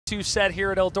2 set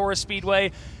here at Eldora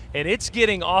Speedway, and it's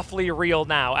getting awfully real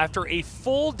now. After a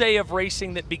full day of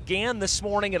racing that began this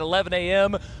morning at 11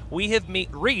 a.m., we have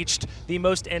reached the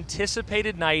most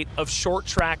anticipated night of short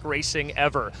track racing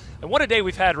ever. And what a day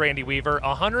we've had, Randy Weaver.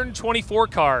 124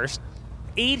 cars,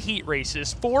 8 heat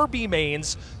races, 4 B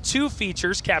mains, 2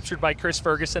 features captured by Chris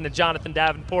Ferguson and Jonathan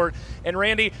Davenport. And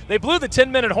Randy, they blew the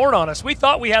 10-minute horn on us. We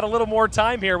thought we had a little more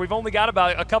time here. We've only got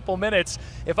about a couple minutes.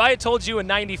 If I had told you in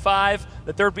 '95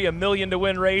 that there'd be a $1 million to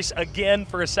win race again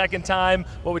for a second time,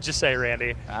 what would you say,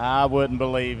 Randy? I wouldn't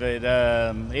believe it.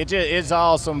 It's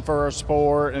awesome for a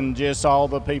sport and just all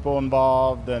the people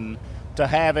involved, and to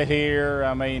have it here,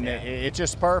 I mean, it's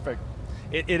just perfect.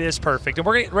 It is perfect. And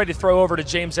we're getting ready to throw over to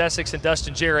James Essex and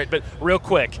Dustin Jarrett, but real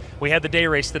quick, we had the day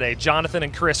race today. Jonathan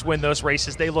and Chris win those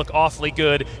races. They look awfully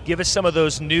good. Give us some of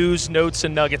those news, notes,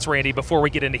 and nuggets, Randy, before we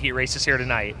get into heat races here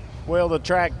tonight. Well, the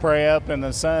track prep and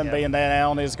the sun being that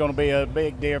out is going to be a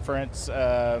big difference.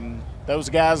 Those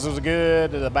guys are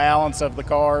good. The balance of the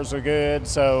cars are good.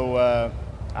 So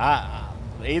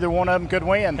either one of them could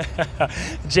win.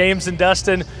 James and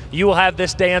Dustin, you will have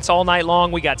this dance all night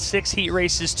long. We got 6 heat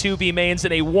races, 2 B mains,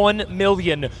 and a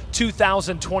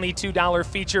 $1,022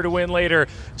 feature to win later.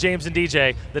 James and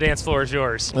DJ, the dance floor is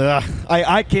yours.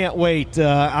 I can't wait.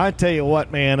 I tell you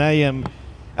what, man,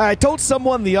 I told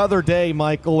someone the other day,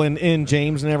 Michael and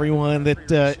James and everyone,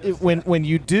 that when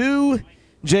you do,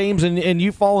 James, and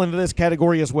you fall into this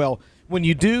category as well, when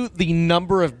you do the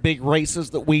number of big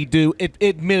races that we do,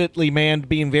 admittedly, man,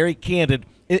 being very candid,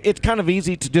 it's kind of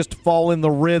easy to just fall in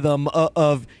the rhythm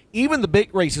of even the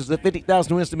big races, the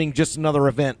 50,000 wins to being just another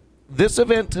event. This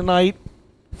event tonight,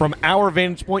 from our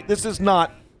vantage point, this is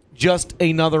not just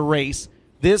another race.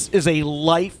 This is a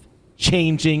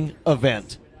life-changing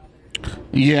event.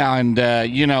 Yeah, and,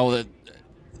 add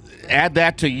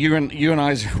that to you and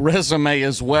I's resume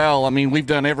as well. I mean, we've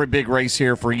done every big race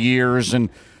here for years, and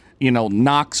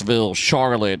Knoxville,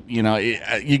 Charlotte,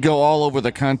 you go all over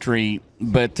the country,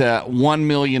 but $1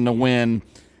 million to win.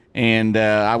 And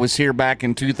I was here back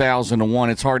in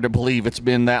 2001. It's hard to believe it's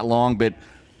been that long, but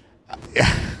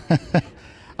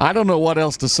I don't know what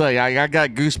else to say. I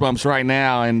got goosebumps right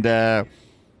now, and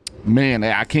man,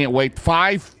 I can't wait.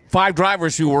 Five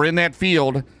drivers who were in that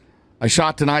field. I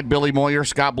shot tonight: Billy Moyer,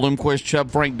 Scott Bloomquist, Chubb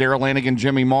Frank, Darrell Lanigan,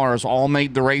 Jimmy Mars, all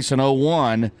made the race in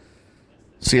 01.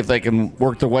 See if they can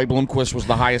work their way. Bloomquist was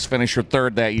the highest finisher,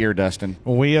 3rd that year, Dustin.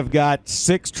 We have got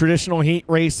 6 traditional heat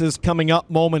races coming up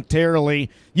momentarily.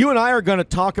 You and I are going to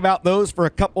talk about those for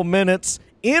a couple minutes,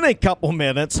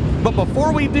 But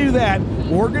before we do that,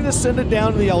 we're going to send it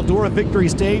down to the Eldora Victory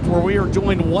Stage, where we are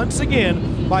joined once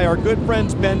again by our good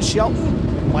friends Ben Shelton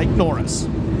and Mike Norris.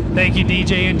 Thank you,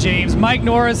 DJ and James. Mike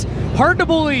Norris, hard to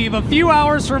believe a few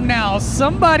hours from now,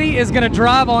 somebody is going to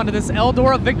drive onto this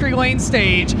Eldora Victory Lane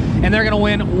stage, and they're going to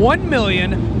win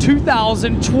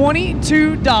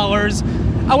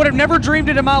 $1,022,022. I would have never dreamed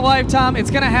it in my lifetime. It's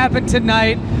going to happen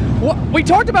tonight. We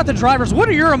talked about the drivers. What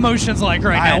are your emotions like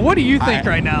right now? What do you think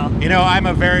right now? I'm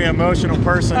a very emotional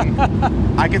person.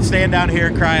 I could stand down here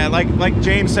and cry. Like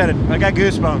James said, I got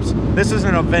goosebumps. This is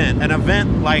an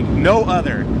event like no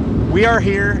other. We are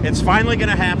here. It's finally going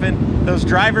to happen. Those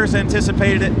drivers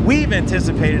anticipated it. We've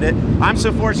anticipated it. I'm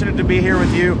so fortunate to be here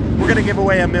with you. We're going to give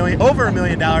away over $1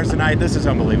 million tonight. This is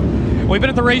unbelievable. We've been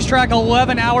at the racetrack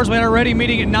 11 hours. We had our ready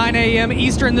meeting at 9 a.m.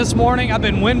 Eastern this morning. I've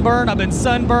been windburned. I've been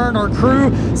sunburned. Our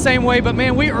crew, same way. But,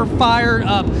 man, we are fired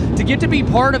up to get to be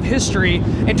part of history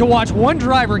and to watch one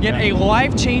driver get a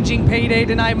life-changing payday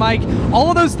tonight, Mike. All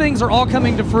of those things are all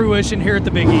coming to fruition here at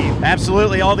the Big E.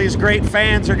 Absolutely. All these great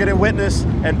fans are going to witness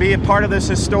and be a part of this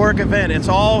historic event. It's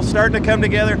all starting to come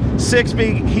together. 6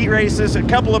 big heat races, a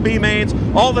couple of B mains,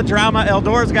 all the drama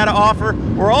Eldora's got to offer.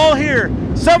 We're all here.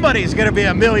 Somebody's going to be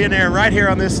a millionaire right here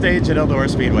on this stage at Eldora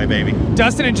Speedway, baby.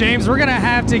 Dustin and James, we're going to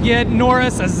have to get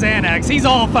Norris a Xanax. He's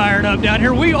all fired up down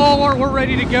here. We all are. We're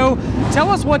ready to go. Tell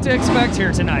us what to expect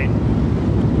here tonight.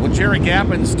 Well, Jerry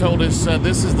Gappins told us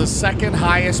this is the 2nd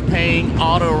highest paying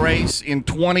auto race in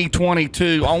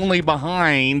 2022, only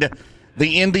behind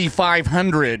the Indy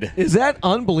 500. Is that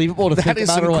unbelievable to think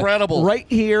about? That is incredible. Right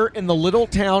here in the little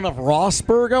town of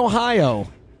Rossburg, Ohio.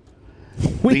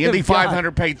 The Indy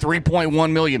 500 paid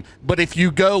 $3.1 million. But if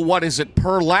you go, what is it,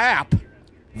 per lap,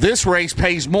 this race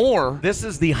pays more this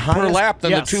is the highest, per lap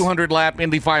than the 200-lap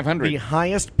Indy 500. The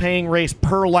highest paying race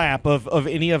per lap of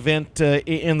any event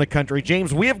in the country.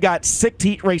 James, we have got 6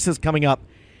 heat races coming up.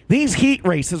 These heat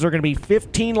races are going to be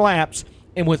 15 laps,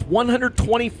 and with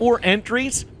 124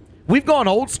 entries, we've gone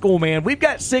old school, man. We've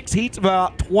got 6 heats of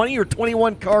about 20 or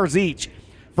 21 cars each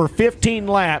for 15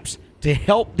 laps to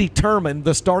help determine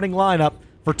the starting lineup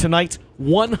for tonight's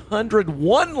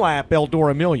 101 lap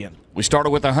Eldora Million. We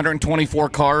started with 124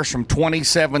 cars from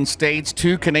 27 states,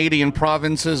 2 Canadian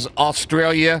provinces,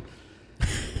 Australia,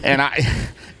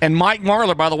 and Mike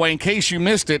Marlar, by the way, in case you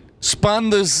missed it,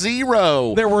 spun the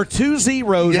 0. There were 2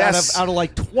 zeros Yes. out of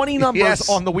like 20 numbers Yes.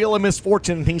 on the Wheel of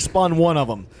Misfortune, and he spun one of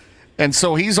them. And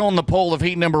so he's on the pole of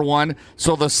heat number 1.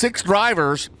 So the 6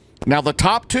 drivers, now the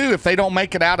top 2, if they don't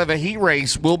make it out of a heat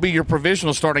race, will be your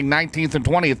provisional starting 19th and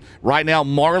 20th. Right now,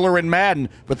 Marlar and Madden,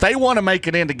 but they want to make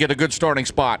it in to get a good starting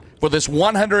spot for this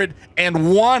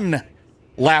 101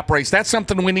 lap race. That's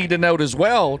something we need to note as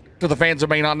well to the fans that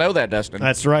may not know that, Dustin.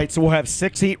 That's right. So we'll have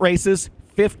 6 heat races,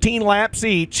 15 laps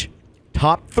each.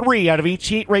 Top 3 out of each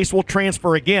heat race will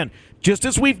transfer again. Just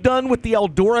as we've done with the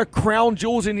Eldora Crown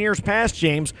Jewels in years past,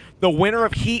 James, the winner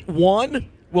of Heat 1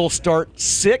 will start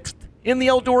 6th in the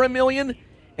Eldora Million,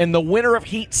 and the winner of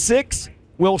Heat 6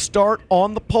 will start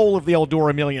on the pole of the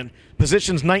Eldora Million.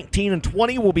 Positions 19 and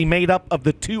 20 will be made up of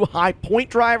the 2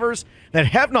 high-point drivers that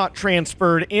have not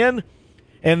transferred in,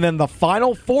 and then the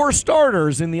final 4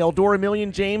 starters in the Eldora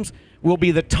Million, James, will be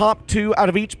the top 2 out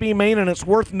of each B main. And it's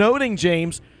worth noting,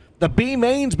 James, the B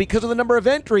mains, because of the number of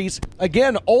entries,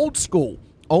 again, old school.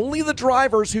 Only the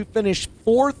drivers who finish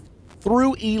 4th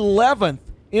through 11th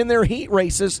in their heat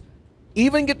races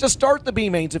even get to start the B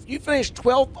mains. If you finish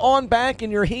 12th on back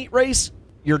in your heat race,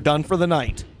 you're done for the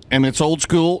night. And it's old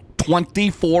school,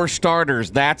 24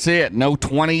 starters. That's it. No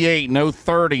 28, no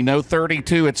 30, no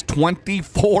 32. It's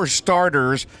 24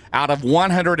 starters out of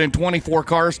 124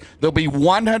 cars. There'll be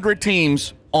 100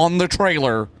 teams on the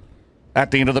trailer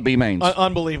at the end of the B mains.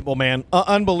 Unbelievable, man.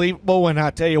 Unbelievable. And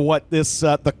I tell you what, this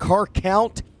the car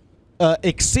count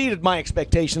exceeded my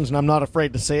expectations, and I'm not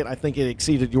afraid to say it. I think it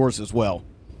exceeded yours as well.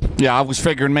 Yeah, I was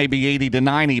figuring maybe 80 to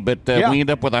 90, but we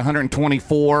ended up with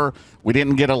 124. We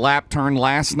didn't get a lap turn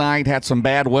last night, had some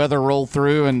bad weather roll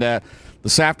through, and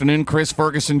this afternoon, Chris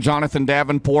Ferguson, Jonathan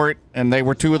Davenport, and they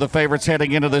were 2 of the favorites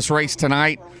heading into this race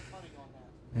tonight.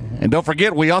 And don't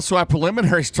forget, we also have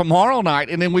preliminaries tomorrow night,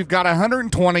 and then we've got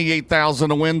 $128,000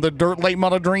 to win the Dirt Late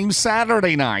Model Dream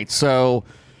Saturday night. So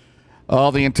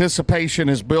the anticipation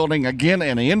is building. Again,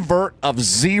 an invert of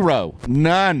 0,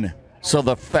 none. So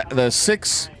the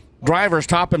 6 drivers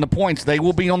topping the points, they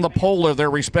will be on the pole of their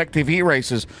respective heat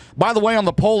races. By the way, on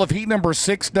the pole of heat number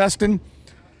 6, Dustin,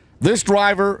 this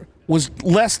driver was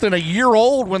less than a year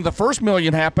old when the first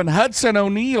million happened. Hudson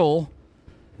O'Neal,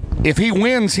 if he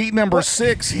wins heat number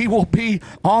 6, he will be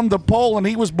on the pole, and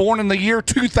he was born in the year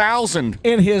 2000.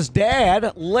 And his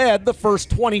dad led the first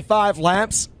 25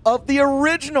 laps of the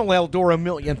original Eldora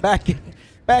Million back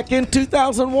in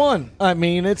 2001. I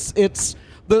mean, it's the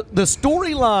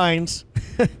storylines.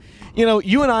 You know,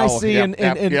 you and I see,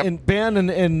 and Ben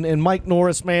and Mike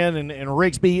Norris, man, and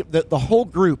Rigsby, the whole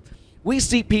group. We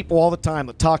see people all the time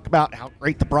that talk about how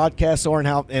great the broadcasts are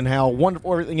and how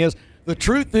wonderful everything is. The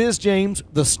truth is, James,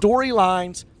 the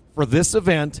storylines for this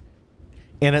event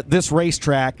and at this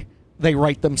racetrack, they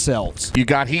write themselves. You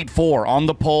got Heat 4 on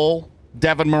the pole.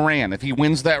 Devin Moran, if he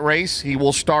wins that race, he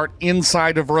will start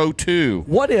inside of row 2.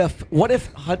 What if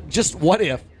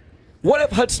Hudson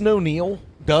O'Neal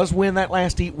does win that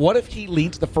last heat? What if he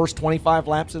leads the first 25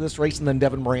 laps of this race and then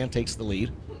Devin Moran takes the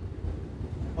lead?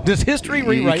 Does history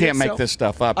rewrite You can't itself? make this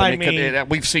stuff up.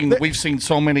 We've seen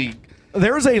so many.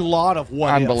 There's a lot of what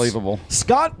ifs. Unbelievable.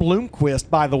 Scott Bloomquist,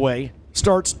 by the way,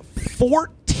 starts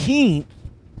 14th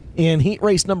in heat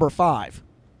race number 5.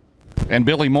 And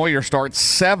Billy Moyer starts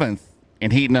 7th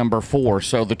in heat number 4.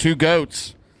 So the 2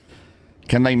 GOATs,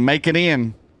 can they make it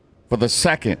in for the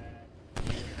second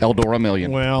Eldora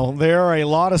Million? Well, there are a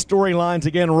lot of storylines,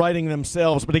 again, writing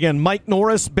themselves. But again, Mike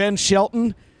Norris, Ben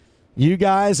Shelton, you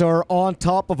guys are on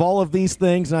top of all of these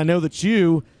things, and I know that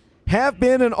you have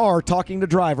been and are talking to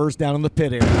drivers down in the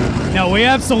pit area. No, we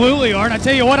absolutely are. And I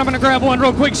tell you what, I'm going to grab one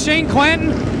real quick. Shane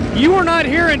Clanton, you were not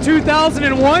here in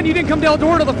 2001. You didn't come to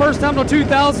Eldora the first time until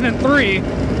 2003.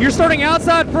 You're starting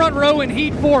outside front row in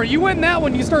Heat 4. You win that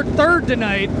one, you start 3rd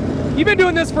tonight. You've been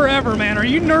doing this forever, man. Are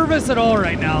you nervous at all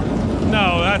right now?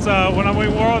 No, that's when we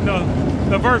won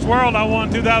the first World I won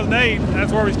in 2008.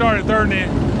 That's where we started 3rd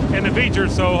in the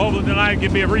features. So hopefully tonight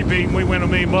can be a repeat and we win $1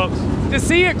 million. To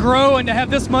see it grow and to have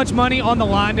this much money on the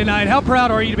line tonight, how proud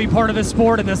are you to be part of this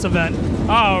sport and this event?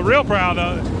 Oh, real proud.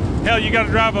 Hell, you got to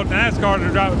drive a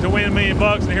NASCAR to win $1 million,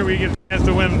 and here we get a chance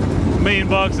to win $1 million.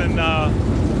 And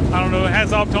I don't know,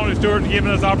 hats off Tony Stewart for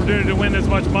giving us the opportunity to win this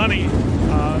much money.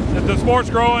 The sport's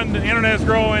growing, the internet's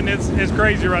growing. It's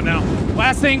crazy right now.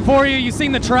 Last thing for you, you've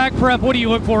seen the track prep. What do you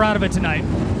look for out of it tonight?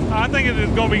 I think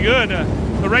it's going to be good.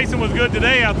 The racing was good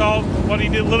today. I thought what he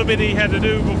did, a little bit he had to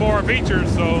do before our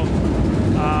features. So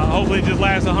hopefully it just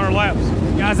lasts 100 laps.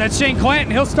 Guys, that's Shane Clanton.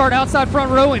 He'll start outside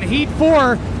front row in Heat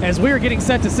 4 as we are getting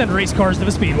set to send race cars to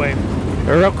the Speedway.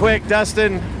 Real quick,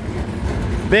 Dustin,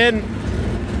 Ben,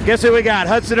 guess who we got?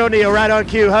 Hudson O'Neal right on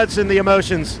cue. Hudson, the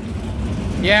emotions.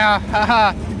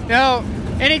 Yeah, no,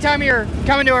 anytime you're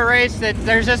coming to a race that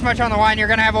there's this much on the line, you're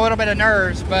going to have a little bit of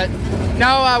nerves. But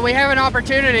no, we have an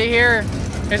opportunity here.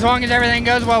 As long as everything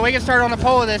goes well, we can start on the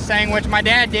pole of this thing, which my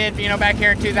dad did, back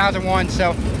here in 2001.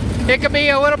 So it could be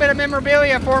a little bit of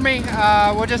memorabilia for me.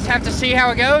 We'll just have to see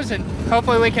how it goes, and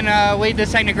hopefully we can lead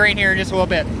this thing to green here in just a little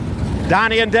bit.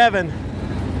 Donnie and Devin,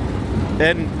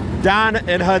 and Don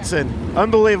and Hudson.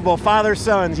 Unbelievable, father,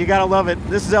 sons. You gotta love it.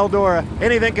 This is Eldora.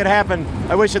 Anything could happen.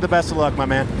 I wish you the best of luck, my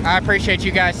man. I appreciate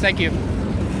you guys. Thank you.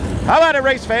 How about it,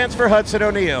 race fans, for Hudson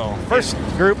O'Neal? First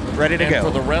group ready to go. For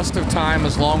the rest of time,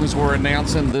 as long as we're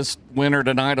announcing this winner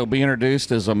tonight, will be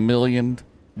introduced as $1 million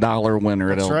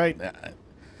winner. That's right.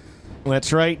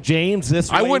 That's right, James.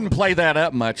 I wouldn't play that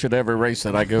up much at every race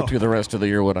that I go to the rest of the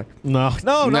year, would I? No,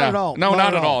 not at all. No,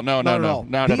 not at all. No,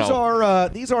 not at all.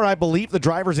 These are, I believe, the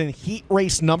drivers in heat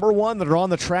race number 1 that are on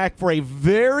the track for a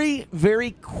very,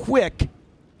 very quick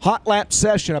hot lap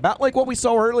session, about like what we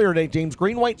saw earlier today, James.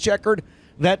 Green, white, checkered.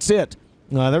 That's it.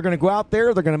 They're going to go out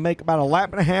there. They're going to make about a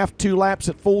lap and a half, 2 laps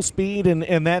at full speed,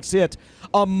 and that's it.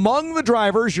 Among the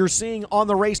drivers you're seeing on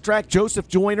the racetrack, Joseph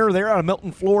Joyner there out of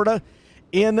Milton, Florida,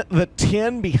 in the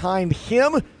 10. Behind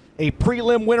him, a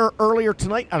prelim winner earlier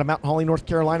tonight out of Mount Holly, North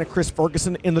Carolina, Chris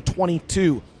Ferguson in the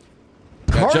 22.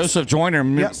 Joseph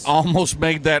Joyner almost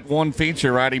made that one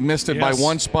feature, right? He missed it by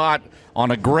one spot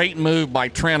on a great move by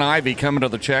Trent Ivey coming to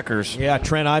the checkers. Yeah,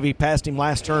 Trent Ivey passed him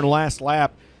last turn, last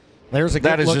lap. There's a good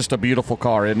That is look. just a beautiful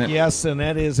car, isn't it? Yes, and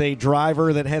that is a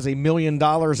driver that has $1 million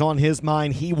on his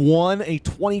mind. He won a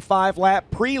 25-lap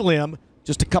prelim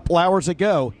just a couple hours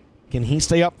ago. Can he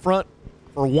stay up front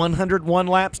for 101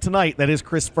 laps tonight? That is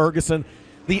Chris Ferguson.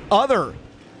 The other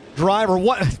driver,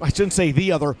 one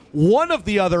of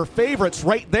the other favorites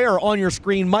right there on your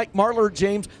screen, Mike Marlar,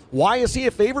 James. Why is he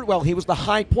a favorite? Well, he was the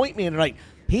high point man tonight.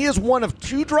 He is one of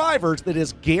 2 drivers that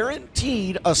is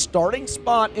guaranteed a starting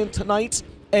spot in tonight's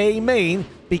A main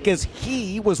because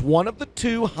he was one of the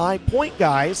 2 high point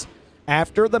guys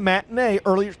after the matinee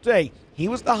earlier today. He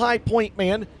was the high point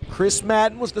man. Chris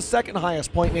Madden was the second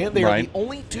highest point man. They are the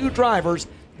only 2 drivers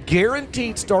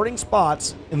guaranteed starting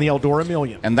spots in the Eldora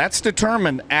Million. And that's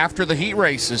determined after the heat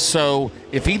races. So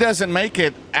if he doesn't make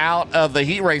it out of the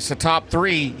heat race, the top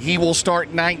 3, he will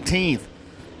start 19th.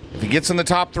 If he gets in the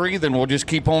top 3, then we'll just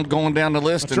keep on going down the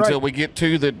list until we get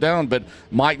 2 that done. But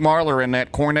Mike Marlar in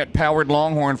that Cornet-powered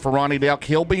Longhorn for Ronnie Delk,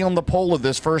 he'll be on the pole of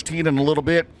this first heat in a little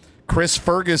bit. Chris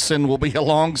Ferguson will be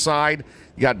alongside.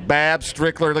 You got Bab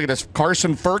Strickler. Look at this.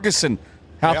 Carson Ferguson.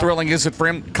 How thrilling is it for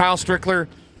him? Kyle Strickler.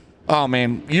 Oh,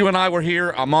 man. You and I were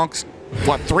here amongst,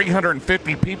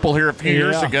 350 people here a few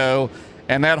years ago.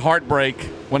 And that heartbreak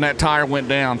when that tire went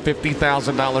down,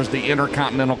 $50,000, the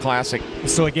Intercontinental Classic.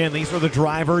 So, again, these are the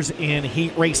drivers in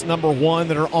heat race number 1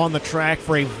 that are on the track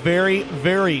for a very,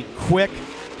 very quick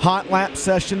hot lap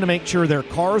session to make sure their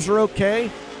cars are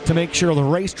okay, to make sure the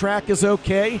racetrack is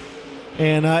okay.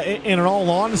 And in all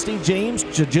honesty, James,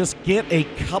 to just get a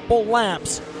couple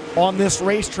laps on this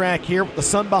racetrack here with the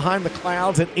sun behind the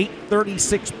clouds at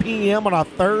 8:36 p.m. on a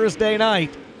Thursday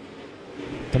night,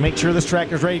 to make sure this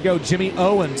track is ready to go. Jimmy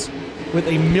Owens with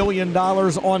 $1 million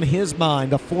on his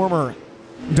mind, a former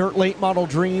Dirt Late Model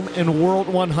Dream and World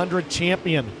 100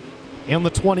 champion in the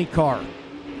 20 car.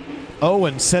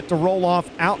 Owens set to roll off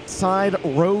outside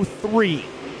row 3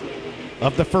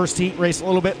 of the first heat race a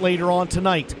little bit later on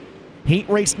tonight. Heat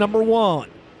race number 1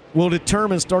 will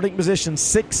determine starting position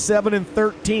 6, 7, and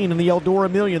 13 in the Eldora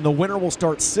Million. The winner will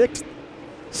start 6th.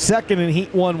 Second in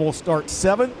heat 1 will start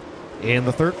 7th. And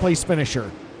the third place finisher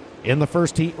in the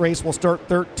first heat race will start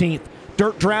 13th.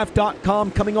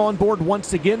 DirtDraft.com coming on board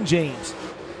once again, James,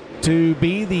 to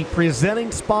be the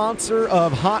presenting sponsor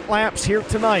of Hot Laps here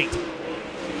tonight.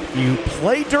 If you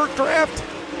play Dirt Draft,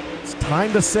 it's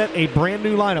time to set a brand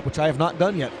new lineup, which I have not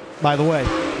done yet, by the way.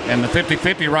 And the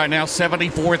 50-50 right now,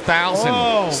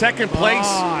 $74,000. Second place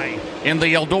in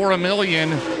the Eldora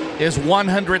Million is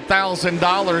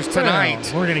 $100,000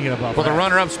 tonight. We're going to get above for the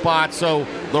runner-up spot. So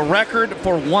the record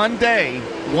for one day,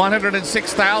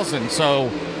 $106,000.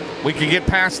 So we can get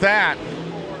past that.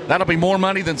 That'll be more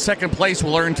money than second place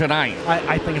will earn tonight.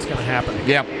 I think it's going to happen.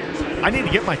 Yep. I need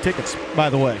to get my tickets,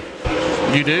 by the way.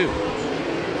 You do.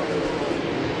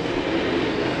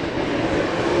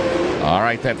 All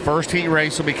right, that first heat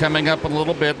race will be coming up in a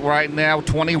little bit. Right now,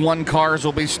 21 cars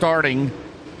will be starting.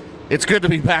 It's good to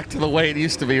be back to the way it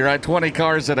used to be, right? 20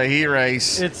 cars at a heat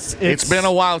race. It's been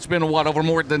a while. It's been over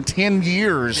more than 10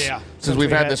 years since we've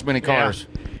had this many cars.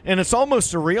 Yeah. And it's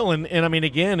almost surreal. And I mean,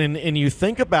 again, and you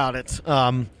think about it,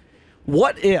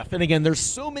 what if, and again, there's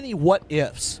so many what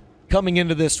ifs coming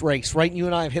into this race, right? You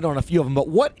and I have hit on a few of them, but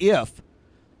what if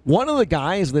one of the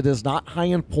guys that is not high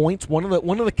in points, one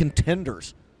of the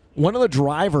contenders, one of the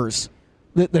drivers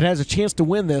that has a chance to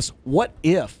win this, what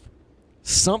if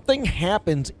something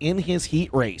happens in his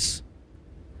heat race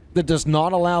that does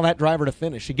not allow that driver to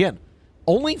finish? Again,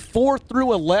 only 4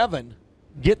 through 11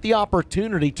 get the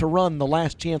opportunity to run the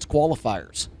last chance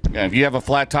qualifiers. Yeah, if you have a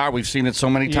flat tire, we've seen it so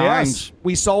many times. Yes,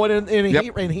 we saw it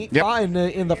in heat 5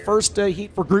 in the first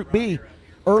heat for Group B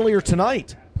earlier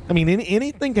tonight. I mean,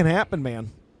 anything can happen,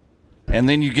 man. And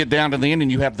then you get down to the end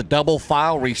and you have the double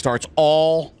file restarts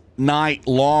all night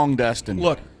long, Dustin.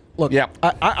 Look. Yep.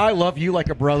 I love you like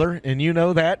a brother, and you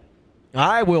know that.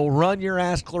 I will run your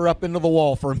ass clear up into the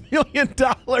wall for $1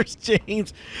 million,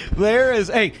 James. There is,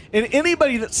 and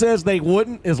anybody that says they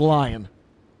wouldn't is lying.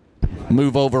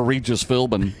 Move over Regis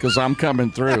Philbin, because I'm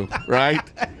coming through, right?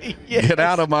 Yes. Get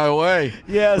out of my way.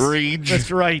 Yes, Reg.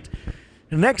 that's right.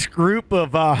 The next group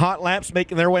of hot laps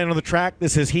making their way onto the track.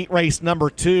 This is heat race number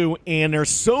 2, and there's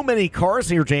so many cars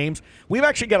here, James. We've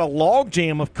actually got a log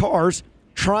jam of cars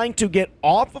trying to get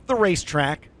off of the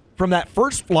racetrack from that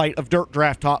first flight of dirt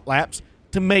draft hot laps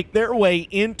to make their way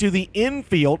into the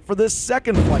infield for this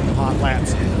second flight of hot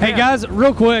laps. Hey guys,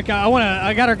 real quick,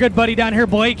 I got our good buddy down here,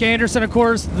 Blake Anderson, of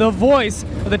course, the voice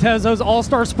of the Tezos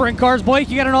All-Star Sprint Cars. Blake,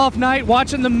 you got an off night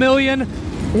watching the million.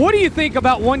 What do you think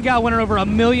about one guy winning over $1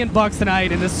 million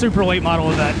tonight in this super late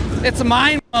model event? It's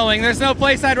mind-blowing. There's no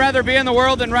place I'd rather be in the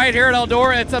world than right here at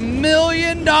Eldora. It's $1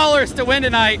 million to win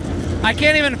tonight. I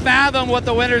can't even fathom what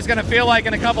the winner's going to feel like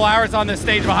in a couple hours on this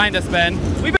stage behind us, Ben.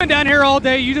 We've been down here all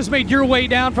day. You just made your way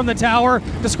down from the tower.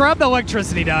 Describe the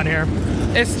electricity down here.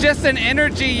 It's just an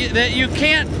energy that you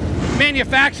can't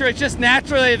manufacture. It's just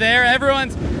naturally there.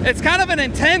 It's kind of an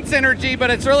intense energy,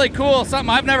 but it's really cool. Something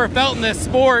I've never felt in this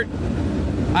sport.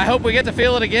 I hope we get to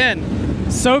feel it again.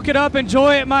 Soak it up,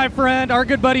 enjoy it, my friend. Our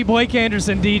good buddy Blake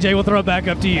Anderson, DJ, we'll throw it back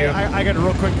up to you. I got a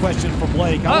real quick question for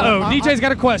Blake. DJ's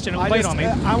got a question. Wait on me.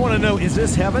 I want to know, is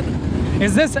this heaven?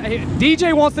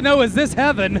 DJ wants to know, is this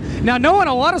heaven? Now, knowing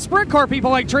a lot of sprint car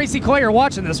people like Tracy Clay are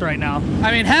watching this right now.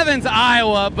 I mean, heaven's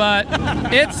Iowa, but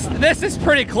this is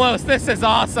pretty close. This is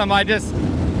awesome. Like I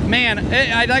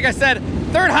said,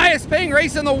 third highest paying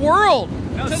race in the world.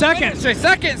 Second,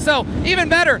 so even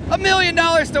better, $1 million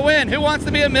to win. Who wants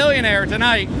to be a millionaire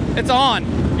tonight? It's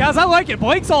on. Guys, I like it.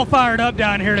 Blake's all fired up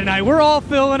down here tonight. We're all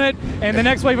feeling it, and the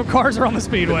next wave of cars are on the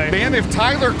speedway. Man, if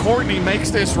Tyler Courtney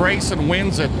makes this race and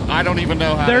wins it, I don't even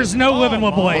know how. There's no living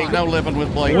with Blake. No living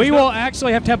with Blake. We will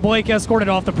actually have to have Blake escorted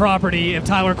off the property if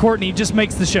Tyler Courtney just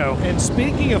makes the show. And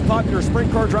speaking of popular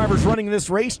sprint car drivers running this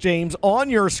race, James, on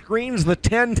your screens, the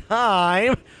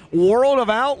 10-time World of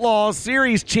Outlaws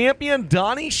Series champion,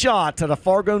 Donnie Schatz out of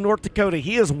Fargo, North Dakota.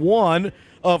 He is one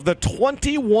of the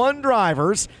 21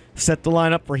 drivers set to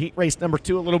line up for heat race number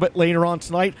 2 a little bit later on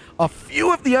tonight. A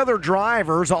few of the other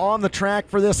drivers on the track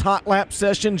for this hot lap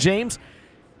session, James.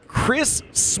 Chris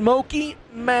Smokey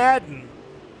Madden.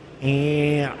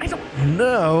 And I don't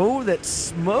know that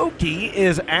Smokey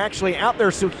is actually out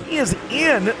there, so he is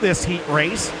in this heat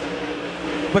race.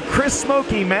 But Chris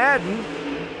Smokey Madden,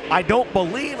 I don't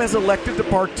believe, has elected to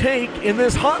partake in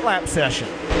this hot lap session.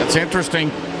 That's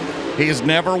interesting. He has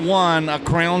never won a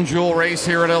crown jewel race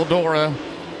here at Eldora.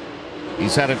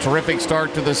 He's had a terrific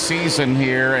start to the season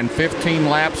here, and 15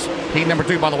 laps. Heat number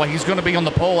 2, by the way, he's going to be on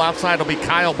the pole. Outside will be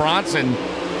Kyle Bronson,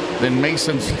 then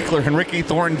Mason Ziegler and Ricky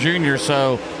Thornton Jr.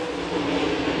 So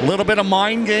a little bit of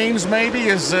mind games maybe,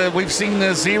 as we've seen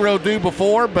the Zero do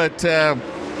before, but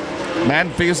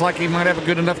Madden feels like he might have a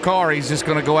good enough car. He's just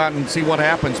going to go out and see what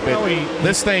happens. But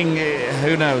this thing,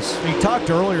 who knows? He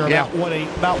talked earlier about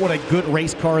what a good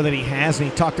race car that he has, and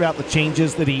he talked about the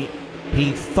changes that he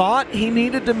thought he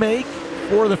needed to make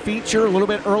for the feature a little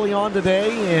bit early on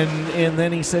today, and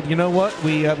then he said, you know what,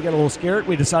 we got a little scared.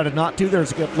 We decided not to.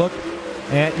 There's a good look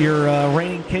at your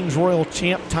reigning Kings Royal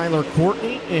champ Tyler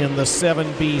Courtney in the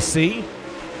 7BC.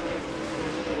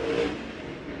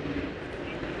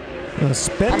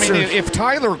 Spencer. I mean, if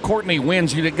Tyler Courtney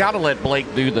wins, you've got to let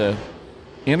Blake do the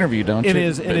interview, don't you? In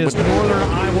his Northern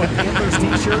Iowa Panthers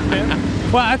t-shirt, man.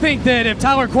 Well, I think that if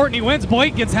Tyler Courtney wins,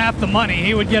 Blake gets half the money.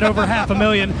 He would get over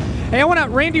 $500,000. Hey, I want to,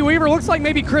 Randy Weaver, looks like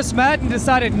maybe Chris Madden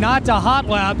decided not to hot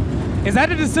lap. Is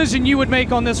that a decision you would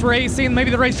make on this race, seeing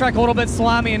maybe the racetrack a little bit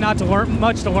slimy and not to learn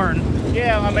much to learn?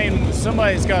 Yeah, I mean,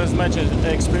 somebody's got as much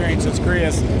experience as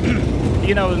Chris.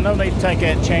 You know, no need to take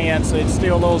that chance. It's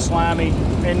still a little slimy.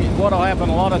 And what'll happen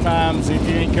a lot of times, if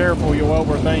you ain't careful, you'll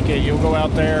overthink it. You'll go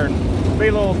out there and be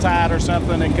a little tight or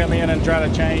something and come in and try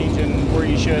to change and where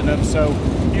you shouldn't have. So,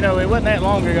 you know, it wasn't that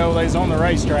long ago they was on the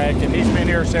racetrack, and he's been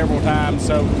here several times.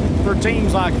 So for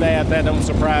teams like that, that don't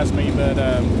surprise me. But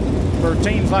for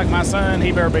teams like my son,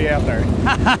 he better be out there.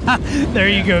 There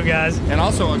you go, guys. And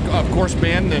also, of course,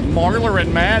 Ben, Marler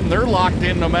and Madden, they're locked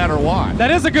in no matter what.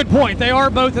 That is a good point. They are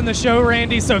both in the show,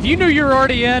 Randy. So if you knew you were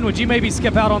already in, would you maybe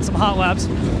skip out on some hot laps?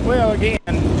 Well, again,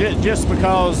 just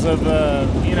because of,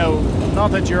 you know, not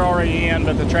that you're already in,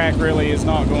 but the track really is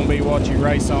not going to be what you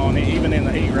race on, even in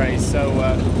the heat race. So,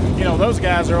 you know, those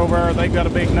guys are over there. They've got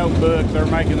a big notebook. They're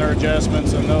making their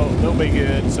adjustments, and they'll be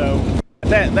good. So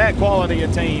that quality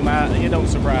of team, it don't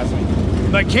surprise me.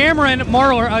 But Cameron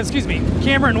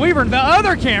Weaver, the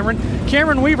other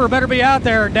Cameron Weaver better be out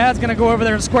there. Dad's going to go over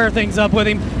there and square things up with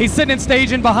him. He's sitting in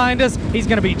staging behind us. He's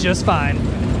going to be just fine.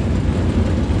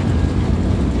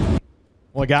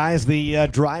 Well, guys, the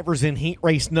drivers in heat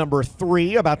race number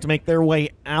 3 about to make their way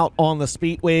out on the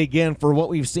speedway again for what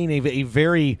we've seen a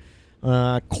very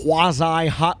quasi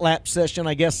hot lap session,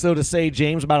 I guess so to say,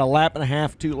 James, about a lap and a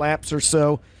half, 2 laps or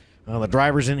so. The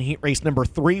drivers in heat race number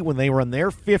 3, when they run their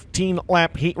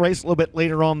 15-lap heat race a little bit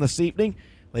later on this evening,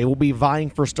 they will be vying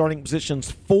for starting positions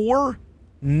 4,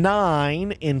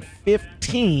 9, and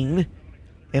 15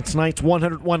 in tonight's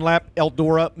 101-lap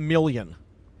Eldora Million.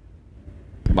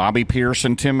 Bobby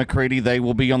Pearson, Tim McCready, they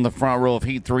will be on the front row of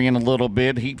Heat 3 in a little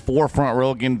bit. Heat 4 front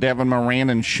row again, Devin Moran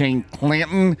and Shane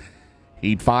Clanton.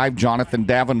 Heat 5, Jonathan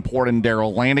Davenport and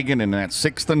Darrell Lanigan. In that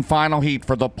 6th and final heat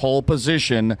for the pole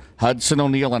position, Hudson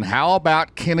O'Neill. And how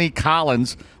about Kenny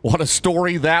Collins? What a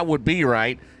story that would be,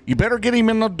 right? You better get him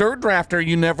in the dirt drafter.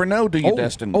 You never know, do you,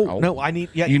 Destin? No, I need.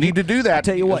 Yeah, you need to do that. I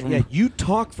tell you what. Yeah, you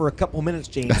talk for a couple minutes,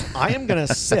 James. I am going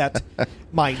to set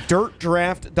my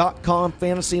DirtDraft.com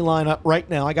fantasy lineup right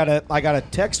now. I got a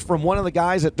text from one of the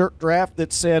guys at Dirt Draft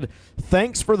that said,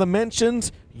 "Thanks for the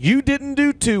mentions. You didn't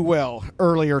do too well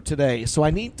earlier today, so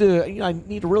I need to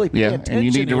really pay attention. And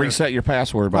you need to here. reset your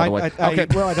password, by the way. Okay.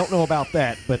 Well, I don't know about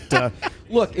that, but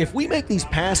look, if we make these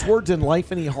passwords in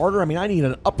life any harder, I mean, I need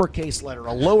an uppercase letter,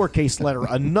 a lowercase letter,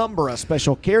 a number, a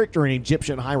special character, an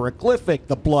Egyptian hieroglyphic,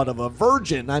 the blood of a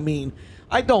virgin. I mean,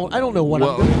 I don't know what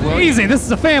I'm doing. Well, easy. This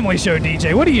is a family show,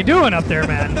 DJ. What are you doing up there,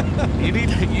 man? You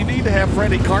need to have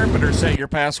Freddie Carpenter set your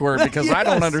password, because Yes. I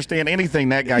don't understand anything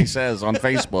that guy says on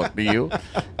Facebook. Do you?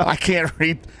 I can't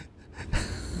read.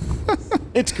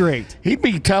 It's great. He'd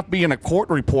be tough being a court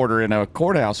reporter in a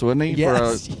courthouse, wouldn't he,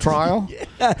 Yes. for a trial?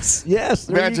 Yes.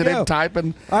 There Imagine you go. him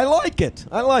typing. I like it.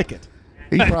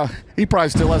 He probably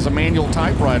still has a manual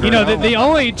typewriter. You know, the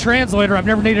only translator I've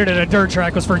never needed at a dirt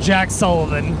track was for Jack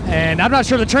Sullivan, and I'm not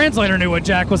sure the translator knew what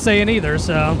Jack was saying either,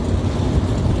 so.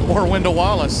 Or Wendell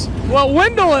Wallace. Well,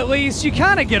 Wendell, at least, you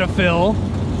kind of get a feel,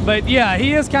 but yeah,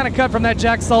 he is kind of cut from that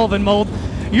Jack Sullivan mold.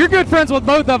 You're good friends with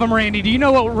both of them, Randy. Do you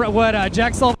know what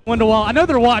Jack Sullivan and Wendell Wallace, I know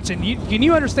they're watching. Can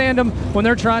you understand them when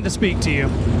they're trying to speak to you?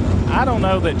 I don't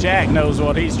know that Jack knows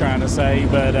what he's trying to say,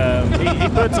 but he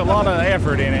puts a lot of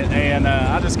effort in it, and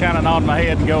I just kind of nod my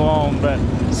head and go on. But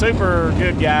super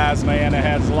good guys, man. It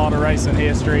has a lot of racing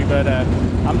history, but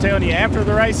I'm telling you, after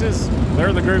the races,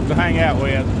 they're the group to hang out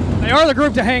with. They are the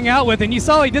group to hang out with, and you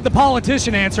saw he did the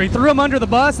politician answer. He threw him under the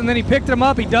bus, and then he picked him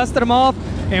up, he dusted him off,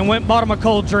 and went and bought him a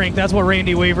cold drink. That's what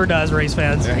Randy Weaver does, race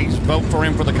fans. Yeah, he's vote for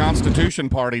him for the Constitution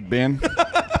Party, Ben.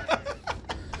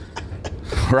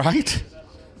 Right?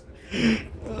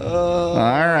 All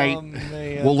right.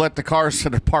 Man. We'll let the cars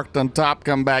that are parked on top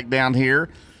come back down here.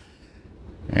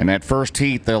 And that first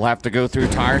heat, they'll have to go through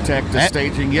tire tech to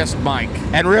staging. Yes, Mike.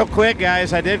 And real quick,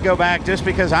 guys, I did go back just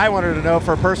because I wanted to know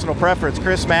for personal preference.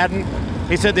 Chris Madden,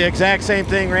 he said the exact same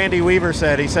thing Randy Weaver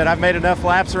said. He said, I've made enough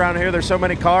laps around here. There's so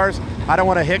many cars. I don't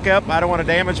want to hiccup. I don't want to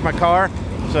damage my car.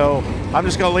 So I'm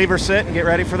just going to leave her sit and get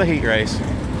ready for the heat race.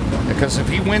 Because if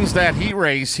he wins that heat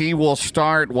race, he will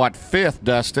start, 5th,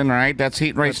 Dustin, right? That's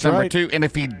heat race That's number right. 2. And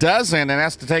if he doesn't and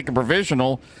has to take a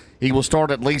provisional, he will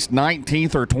start at least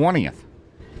 19th or 20th.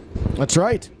 That's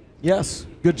right. Yes.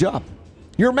 Good job.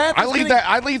 Your math. I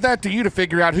leave that to you to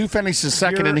figure out who finishes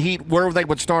second in the heat, where they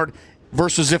would start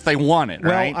versus if they won it,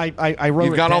 right? Well, I wrote it down.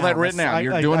 You've got all that written out.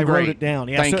 You're doing great. I wrote it down.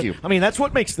 Yeah, Thank so, you. I mean, that's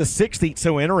what makes the 6th heat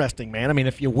so interesting, man. I mean,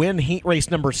 if you win heat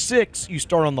race number 6, you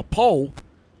start on the pole,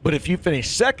 but if you finish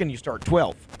second, you start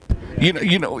 12th.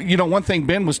 You know. One thing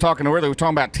Ben was talking earlier, we were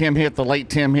talking about Tim Hitt, the late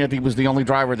Tim Hitt. He was the only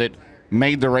driver that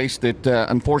made the race that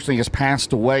unfortunately has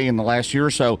passed away in the last year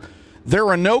or so. There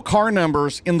are no car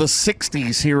numbers in the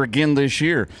 60s here again this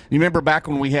year. You remember back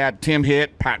when we had Tim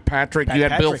Hitt, Pat Patrick, you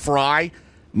had Bill Fry.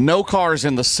 No cars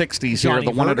in the 60s Johnny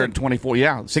here, the 124.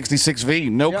 Yeah, 66V.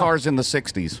 No cars in the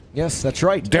 60s. Yes, that's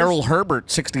right. Daryl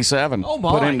Herbert, 67. Oh,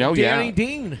 my. Put in, Danny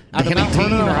Dean. Out of Danny Mount Vernon,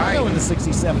 Dean, Ohio right. in the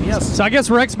 67, yes. So I guess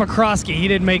Rex McCroskey, he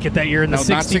didn't make it that year in the No,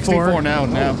 64. not 64,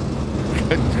 no.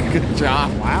 Good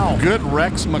job. Wow. Good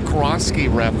Rex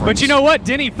McCroskey reference. But you know what?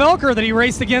 Denny Felker that he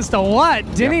raced against a lot.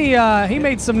 Denny, he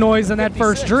made some noise in that 56.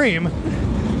 first Dream.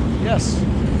 Yes,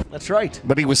 that's right.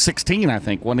 But he was 16, I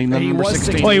think, when he number was 16.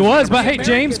 16. Well, he was, but hey,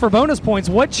 James, for bonus points,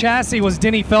 what chassis was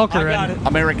Denny Felker I got in? it.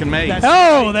 American made. That's-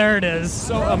 Oh, there it is.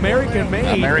 So American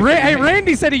made. American Hey, made.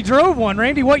 Randy said he drove one.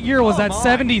 Randy, what year was Oh, that? my.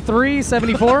 73,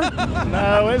 74?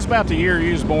 No, it's about the year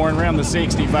you was born, around the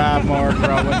 65 mark,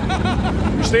 probably.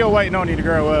 We're still waiting on you to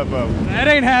grow up, though. That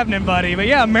ain't happening, buddy. But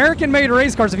yeah, American-made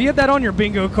race cars. If you had that on your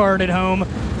bingo card at home,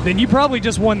 then you probably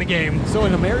just won the game. So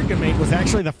an American-made was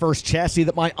actually the first chassis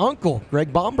that my uncle,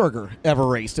 Greg Baumberger, ever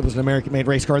raced. It was an American-made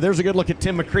race car. There's a good look at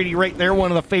Tim McCready right there,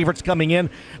 one of the favorites coming in.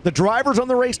 The drivers on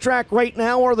the racetrack right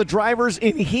now are the drivers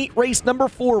in heat race number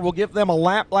 4. We'll give them a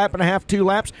lap and a half, 2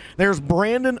 laps. There's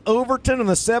Brandon Overton in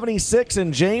the 76,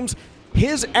 and James,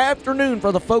 his afternoon,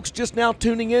 for the folks just now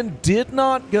tuning in, did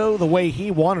not go the way he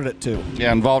wanted it to.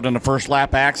 Yeah, involved in a first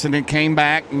lap accident, came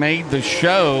back, made the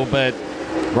show, but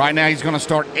right now he's going to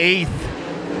start 8th.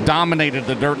 Dominated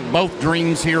the dirt. Both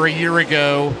Dreams here a year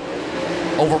ago.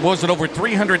 Over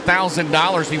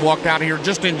 $300,000 he walked out here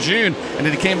just in June, and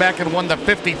then he came back and won the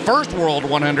 51st World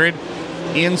 100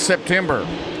 in September.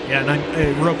 Yeah,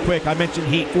 and real quick, I mentioned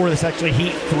Heat 4. This is actually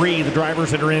Heat 3. The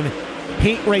drivers that are in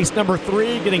Heat race number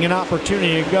 3 getting an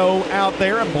opportunity to go out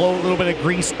there and blow a little bit of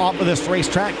grease off of this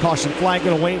racetrack. Caution flag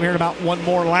going to wave here in about one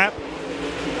more lap.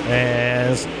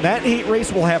 As that heat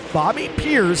race will have Bobby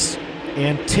Pierce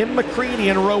and Tim McCready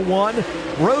in row 1.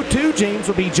 Row 2, James,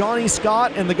 will be Johnny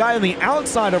Scott, and the guy on the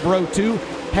outside of row 2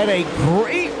 had a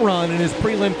great run in his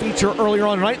prelim feature earlier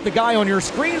on tonight. The guy on your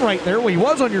screen right there, well, he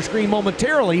was on your screen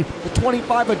momentarily, the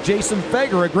 25 of Jason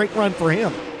Feger, a great run for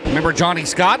him. Remember, Johnny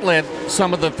Scott led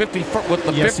some of the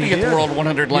 50th Yes, he 50th did. World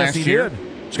 100 last Yes, he year.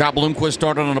 did. Scott Bloomquist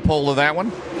started on the pole of that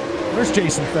one. There's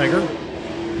Jason Feger.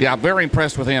 Yeah, very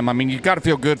impressed with him. I mean, you've got to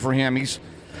feel good for him. He's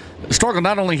struggled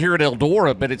not only here at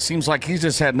Eldora, but it seems like he's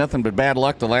just had nothing but bad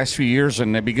luck the last few years,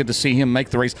 and it'd be good to see him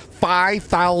make the race.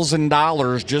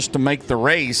 $5,000 just to make the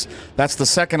race. That's the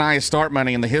second highest start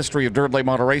money in the history of dirt late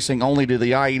model racing, only to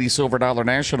the I-80 Silver Dollar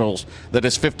Nationals that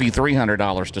is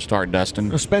 $5,300 to start,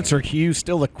 Dustin. Spencer Hughes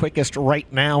still the quickest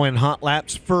right now in hot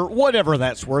laps for whatever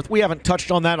that's worth. We haven't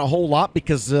touched on that a whole lot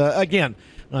because, again,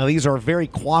 these are very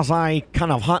quasi kind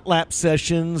of hot lap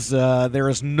sessions. There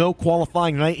is no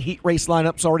qualifying night. Heat race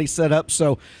lineup's already set up,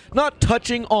 so not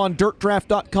touching on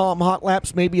DirtDraft.com hot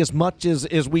laps maybe as much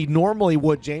as we normally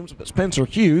would, James. But Spencer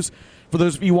Hughes, for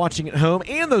those of you watching at home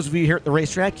and those of you here at the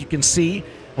racetrack, you can see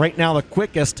right now the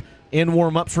quickest in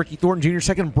warm-ups. Ricky Thornton Jr.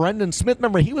 second. Brendan Smith,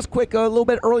 remember, he was quick a little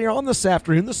bit earlier on this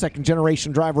afternoon, the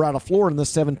second-generation driver out of Florida in the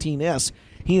 17S.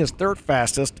 He is third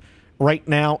fastest right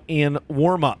now in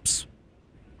warm-ups.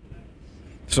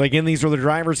 So, again, these are the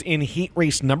drivers in heat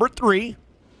race number 3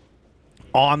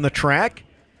 on the track.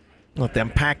 Let them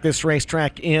pack this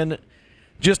racetrack in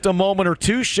just a moment or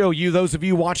two. Show you, those of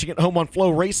you watching at home on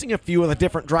FloRacing, a few of the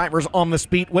different drivers on the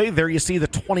speedway. There you see the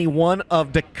 21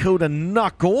 of Dakota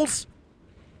Knuckles.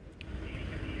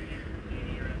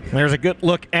 There's a good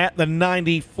look at the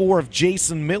 94 of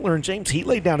Jason Miller. And James, he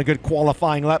laid down a good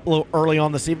qualifying lap a little early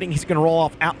on this evening. He's going to roll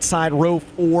off outside row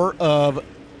 4 of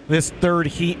this third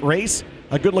heat race.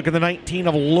 A good look at the 19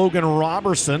 of Logan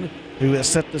Robertson, who is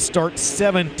set to start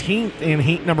 17th in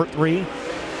heat number 3.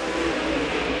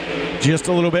 Just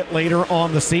a little bit later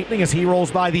on this evening as he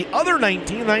rolls by the other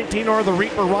 19. 19 are the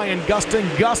Reaper Ryan Gustin.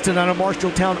 Gustin out of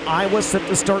Marshalltown, Iowa, set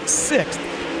to start 6th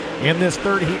in this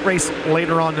third heat race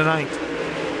later on tonight.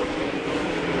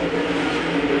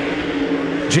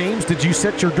 James, did you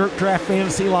set your Dirt Draft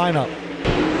Fantasy lineup?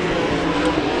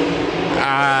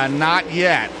 Not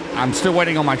yet. I'm still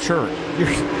waiting on my shirt.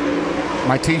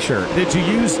 My T-shirt. Did you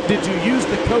use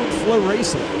the code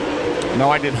FloRacing? No,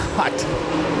 I did not.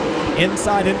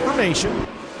 Inside information,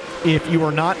 if you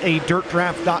are not a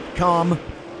DirtDraft.com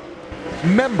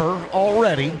member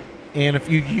already, and if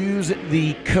you use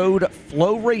the code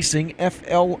FloRacing,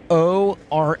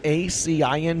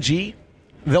 FLORACING,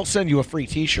 they'll send you a free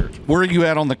T-shirt. Where are you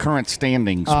at on the current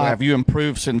standings? Have you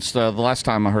improved since the last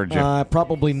time I heard you?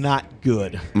 Probably not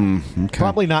good. Okay.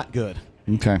 Probably not good.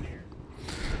 Okay.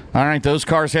 All right, those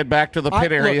cars head back to the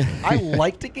pit area. Look, I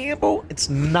like to gamble. It's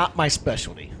not my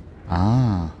specialty.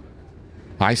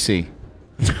 I see.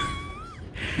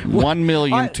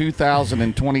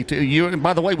 1,002,022. You, and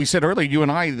by the way, we said earlier, you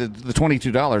and I, the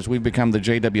 $22, we've become the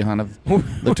JW Hunt of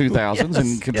the 2000s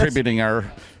and contributing our.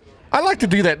 I like to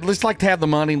do that. Let's like to have the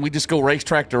money, and we just go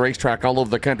racetrack to racetrack all over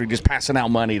the country, just passing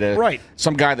out money to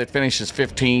some guy that finishes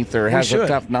 15th or has a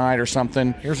tough night or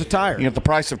something. Here's a tire. You know, the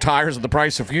price of tires and the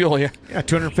price of fuel. Yeah,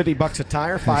 $250 a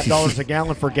tire, $5 a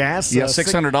gallon for gas. Yeah,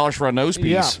 $600 for a nose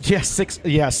piece.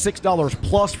 $6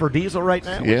 plus for diesel right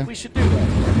now. Yeah. We should do that.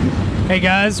 Hey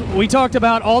guys, we talked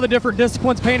about all the different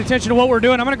disciplines, paying attention to what we're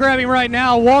doing. I'm going to grab him right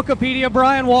now. Walkopedia,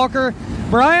 Brian Walker.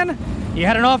 Brian, you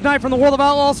had an off night from the World of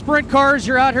Outlaw Sprint Cars.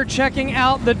 You're out here checking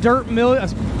out the the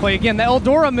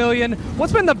Eldora Million.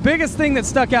 What's been the biggest thing that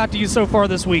stuck out to you so far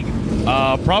this week?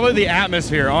 Probably the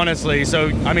atmosphere, honestly.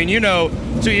 So, I mean,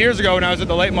 2 years ago when I was at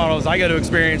the late models, I got to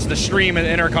experience the stream and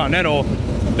Intercontinental.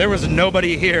 There was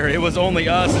nobody here. It was only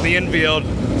us in the infield.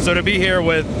 So to be here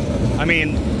with,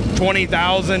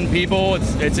 20,000 people,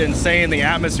 it's insane. The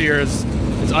atmosphere is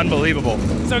unbelievable.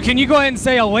 So can you go ahead and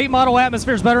say a late model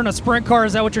atmosphere is better than a sprint car?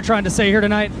 Is that what you're trying to say here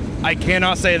tonight? I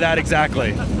cannot say that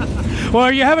exactly. Well,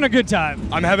 are you having a good time?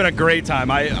 I'm having a great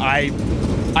time. I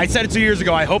said it 2 years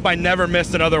ago, I hope I never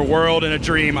missed another world in a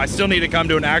dream. I still need to come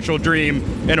to an actual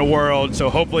dream in a world, so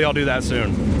hopefully I'll do that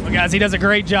soon. Well, guys, he does a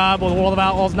great job with World of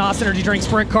Outlaws, NOS Energy Drink,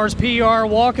 Sprint Cars, PR,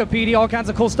 Walkopedia, all kinds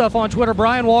of cool stuff on Twitter.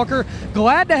 Brian Walker,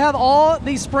 glad to have all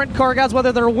these sprint car guys,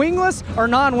 whether they're wingless or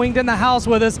non-winged, in the house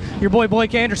with us. Your boy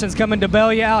Blake Anderson's coming to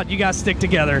bail you out. You guys stick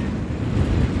together.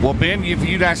 Well, Ben, if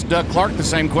you'd asked Doug Clark the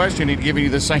same question, he'd give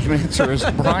you the same answer as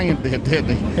Brian did,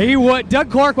 didn't he? He would. Doug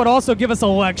Clark would also give us a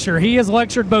lecture. He has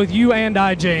lectured both you and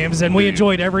I, James, and we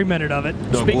enjoyed every minute of it.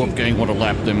 Doug Wolfgang would have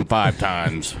lapped them 5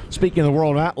 times. Speaking of the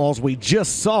World of Outlaws, we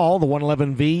just saw the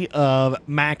 111V of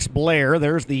Max Blair.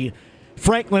 There's the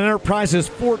Franklin Enterprises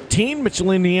 14,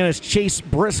 Mitchell, Indiana's Chase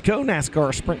Briscoe,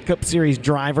 NASCAR Sprint Cup Series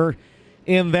driver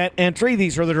in that entry.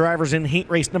 These are the drivers in heat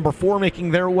race number 4 making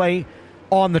their way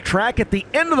on the track. At the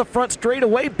end of the front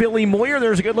straightaway, Billy Moyer.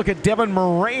 There's a good look at Devin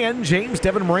Moran.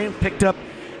 Devin Moran picked up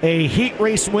a heat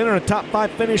race win and a top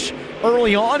 5 finish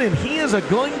early on, and he is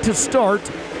going to start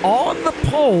on the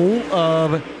pole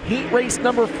of heat race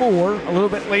number 4 a little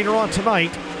bit later on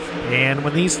tonight. And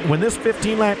when this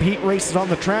 15-lap heat race is on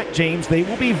the track, James, they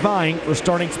will be vying for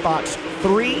starting spots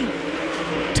 3,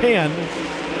 10,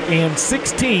 and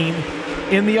 16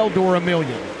 in the Eldora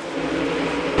Million.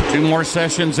 2 more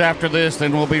sessions after this,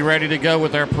 then we'll be ready to go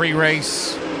with our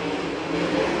pre-race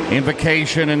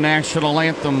invocation and national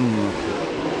anthem.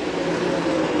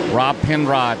 Rob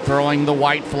Penrod throwing the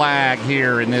white flag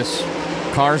here in this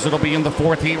cars that'll be in the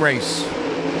 4th heat race.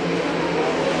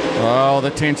 Oh,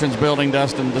 the tension's building,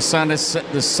 Dustin. The sun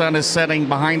is setting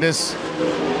behind us.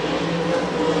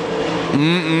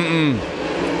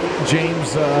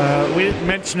 James, we didn't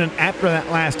mention it after that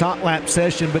last hot lap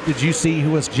session, but did you see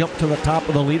who has jumped to the top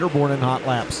of the leaderboard in hot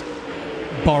laps?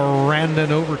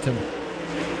 Brandon Overton.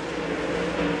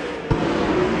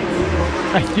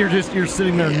 You're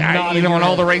sitting there nodding. In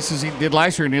all the races he did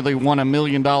last year, nearly won $1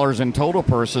 million in total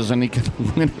purses, and he could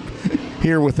win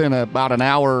here within about an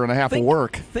hour and a half of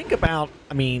work. Think about,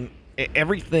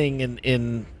 everything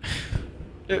in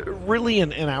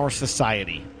our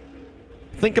society.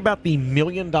 Think about the $1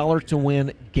 million to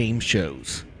win game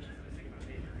shows.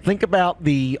 Think about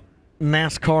the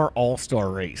NASCAR All-Star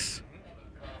Race.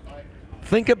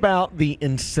 Think about the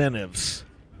incentives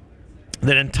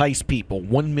that entice people.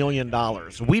 $1 million.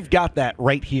 We've got that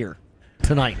right here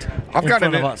tonight. I've got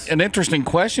an interesting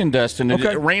question, Dustin.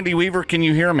 Okay. Randy Weaver, can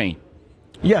you hear me?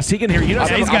 Yes, he can hear you.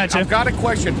 He's got you. I've got a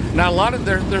question. Now,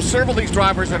 there's several of these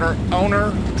drivers that are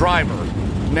owner-driver.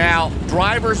 Now,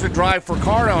 drivers that drive for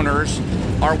car owners,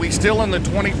 are we still in the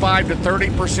 25 to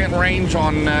 30% range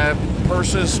on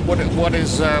purses? What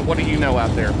do you know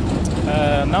out there?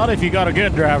 Not if you got a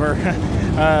good driver.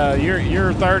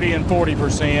 You're 30 and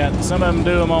 40%. Some of them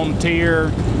do them on tier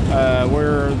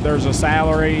where there's a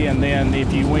salary, and then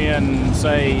if you win,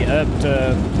 say, up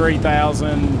to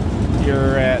 3,000,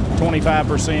 you're at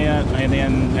 25%, and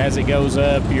then as it goes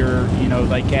up,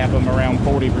 they cap them around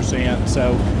 40%.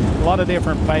 So a lot of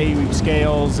different pay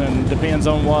scales, and depends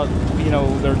on what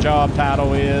their job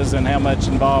title is and how much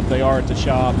involved they are at the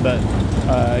shop. But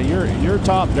your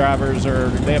top drivers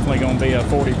are definitely going to be a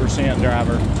 40%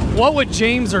 driver. What would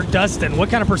James or Dustin?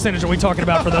 What kind of percentage are we talking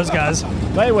about for those guys?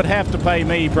 They would have to pay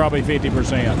me probably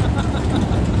 50%.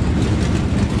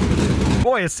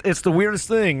 Boy, it's the weirdest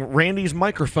thing. Randy's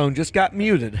microphone just got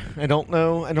muted. I don't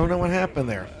know what happened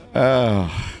there.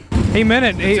 He meant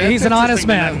it. He's an honest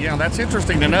man. Yeah, that's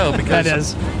interesting to know, because that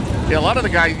is. A lot of the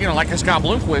guys, like Scott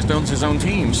Bloomquist owns his own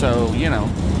team, so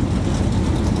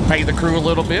pay the crew a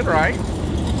little bit, right?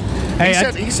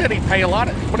 Hey, He said he'd pay a lot.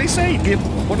 What did he say?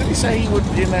 What did he say he would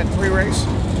in that pre-race,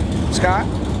 Scott?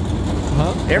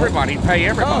 Huh? Everybody, pay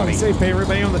everybody. Oh, he said pay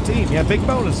everybody on the team. Yeah, big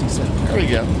bonus, he said. There we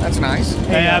go. That's nice.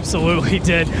 They absolutely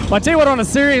did. Well, I tell you what, on a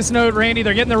serious note, Randy,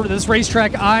 they're getting this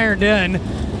racetrack ironed in.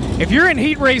 If you're in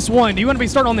heat race 1, do you want to be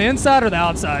starting on the inside or the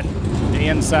outside? The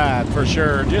inside, for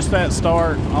sure. Just that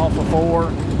start off of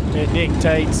 4, it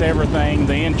dictates everything,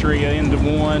 the entry into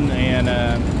 1,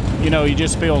 and you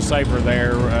just feel safer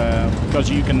there because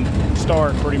you can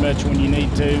start pretty much when you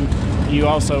need to. You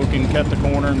also can cut the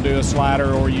corner and do a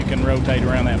slider, or you can rotate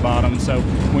around that bottom. So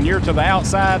when you're to the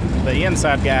outside, the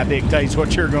inside guy dictates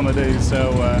what you're going to do.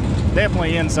 So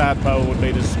definitely inside pole would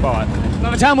be the spot.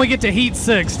 By the time we get to heat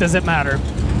 6, does it matter?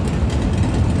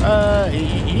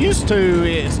 Used to,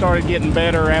 it started getting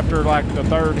better after like the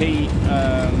 3rd heat,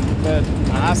 but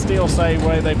I still say the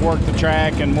way they've worked the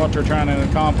track and what they're trying to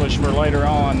accomplish for later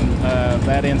on,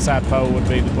 that inside pole would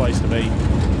be the place to be.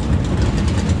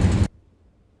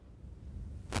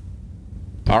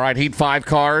 All right, Heat 5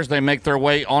 cars, they make their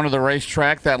way onto the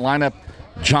racetrack. That lineup,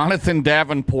 Jonathan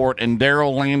Davenport and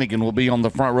Darrell Lanigan will be on the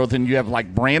front row. Then you have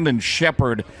like Brandon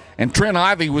Shepard, and Trent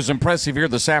Ivey was impressive here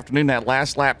this afternoon, that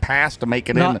last lap pass to make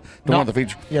it in to one of the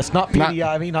features. Yes, not Petey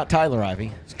Ivy, not Tyler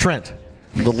Ivy. It's Trent.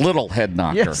 The little head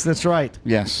knocker. Yes, that's right.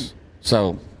 Yes.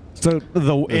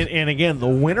 And again, the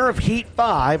winner of Heat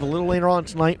 5 a little later on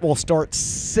tonight will start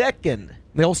second.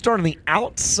 They'll start in the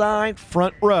outside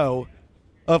front row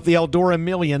of the Eldora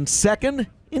Million. Second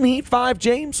in Heat 5,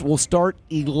 James, will start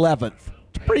 11th.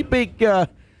 It's a pretty big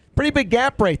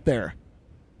gap right there.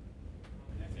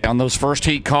 On those first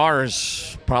heat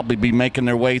cars, probably be making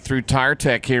their way through Tire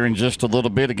Tech here in just a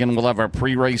little bit. Again, we'll have our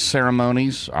pre-race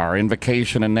ceremonies, our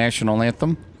invocation and national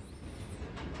anthem.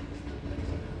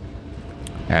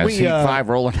 As Heat 5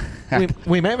 rolling.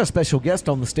 we may have a special guest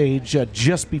on the stage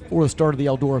just before the start of the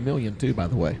Eldora Million, too, by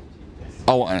the way.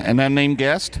 Oh, an unnamed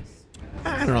guest?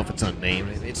 I don't know if it's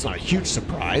unnamed. It's not a huge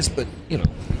surprise, but, we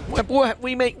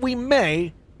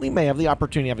may have the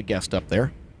opportunity to have a guest up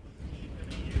there.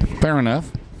 Fair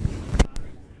enough.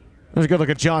 There's a good look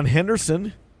at John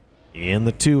Henderson in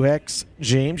the 2X.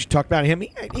 James, you talked about him.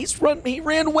 He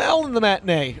ran well in the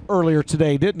matinee earlier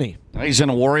today, didn't he? He's in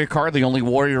a Warrior car, the only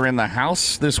Warrior in the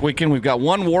house this weekend. We've got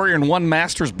one Warrior and one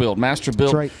Masters build. That's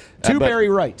right. Two Barry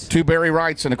Wrights. Two Barry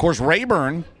Wrights. And, of course,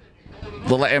 Rayburn.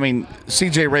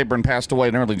 C.J. Rayburn passed away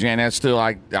in early January. That's still,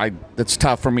 it's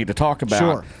tough for me to talk about.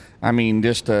 Sure. I mean,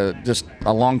 just a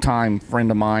longtime friend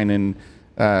of mine, and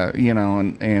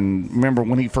and remember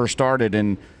when he first started,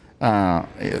 and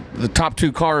the top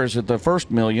 2 cars at the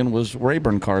first million was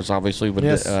Rayburn cars, obviously, with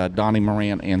yes. Donnie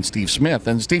Moran and Steve Smith.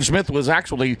 And Steve Smith was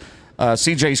actually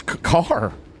CJ's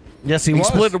car. Yes, he was.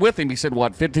 He split it with him. He said,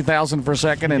 what, $50,000 for a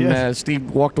second, and yes. Steve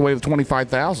walked away with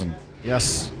 $25,000.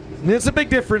 Yes. There's a big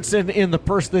difference in the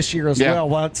purse this year as well.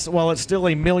 While it's still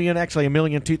a million, actually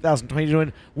 $1,000,000 2020,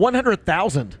 doing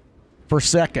 $100,000 per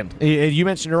second. You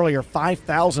mentioned earlier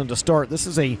 $5,000 to start. This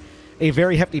is a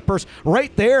very hefty purse.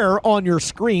 Right there on your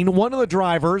screen, one of the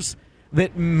drivers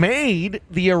that made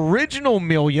the original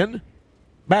million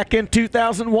back in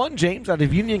 2001, James, out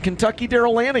of Union, Kentucky,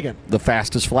 Darrell Lanigan. The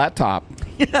fastest flat top.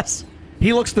 Yes.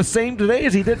 He looks the same today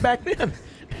as he did back then.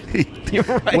 You're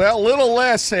right. Well, a little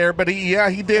less there, but he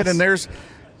did. Yes. And there's,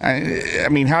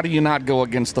 how do you not go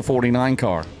against the 49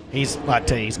 car? I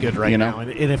tell you, he's good right now.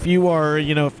 And if you are,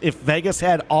 if Vegas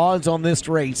had odds on this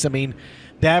race,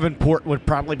 Davenport would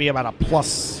probably be about a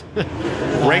plus.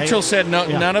 Rachel said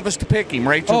none of us to pick him.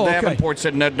 Rachel Davenport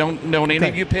said no, don't any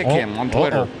of you pick him on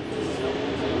Twitter.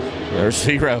 There's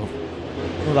 0.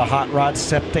 With a hot rod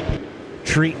septic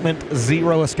treatment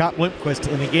 0 of Scott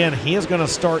Lundquist. And again, he is going to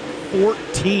start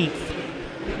 14th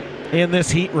in this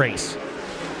heat race.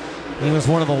 He was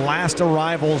one of the last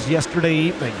arrivals yesterday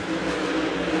evening.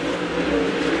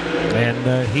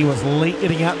 And he was late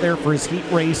getting out there for his heat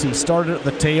race. He started at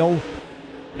the tail.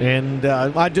 And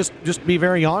I just be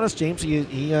very honest, James,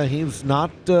 he was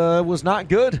not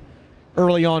good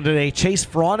early on today. Chase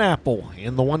Fraunapple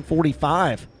in the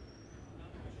 145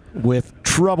 with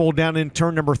trouble down in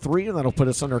turn number 3, and that'll put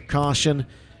us under caution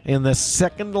in the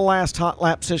second to last hot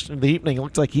lap session of the evening. It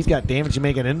looks like he's got damage to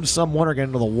make it into someone or get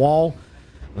into the wall.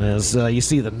 As you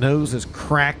see, the nose is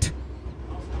cracked.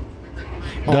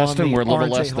 Dustin, we're a little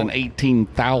less than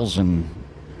 18,000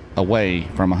 away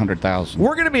from 100,000.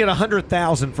 We're going to be at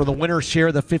 100,000 for the winner's share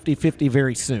of the 50-50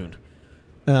 very soon.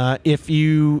 If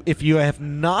you have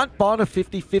not bought a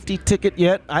 50-50 ticket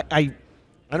yet, I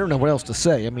don't know what else to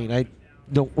say. I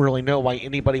don't really know why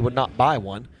anybody would not buy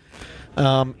one.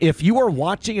 If you are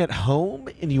watching at home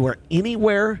and you are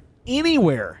anywhere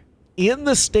in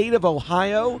the state of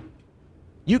Ohio,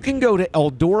 you can go to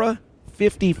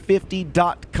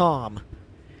Eldora5050.com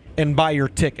and buy your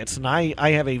tickets. And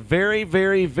I have a very,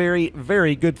 very, very,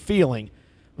 very good feeling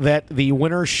that the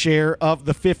winner's share of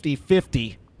the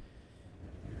 50-50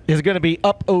 is going to be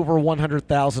up over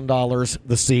 $100,000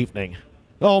 this evening.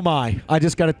 Oh, my. I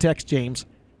just got a text, James.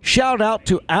 Shout out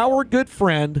to our good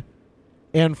friend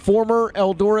and former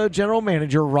Eldora general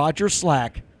manager, Roger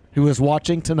Slack, who is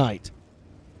watching tonight.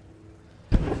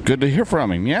 Good to hear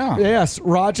from him, yeah. Yes,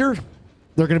 Roger,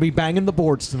 they're going to be banging the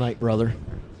boards tonight, brother.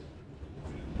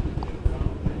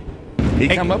 He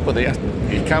come up with it.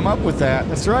 He come up with that.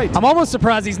 That's right. I'm almost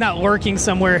surprised he's not lurking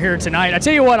somewhere here tonight. I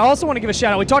tell you what, I also want to give a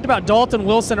shout out. We talked about Dalton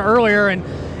Wilson earlier, and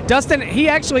Dustin, he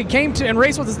actually came to and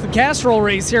raced with us the Castrol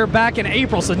race here back in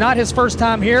April, so not his first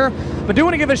time here. But do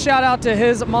want to give a shout out to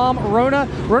his mom, Rona.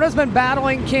 Rona's been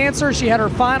battling cancer. She had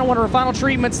one of her final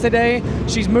treatments today.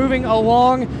 She's moving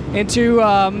along into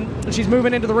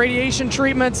the radiation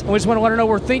treatments. We just want to let her know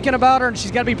we're thinking about her, and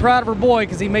she's got to be proud of her boy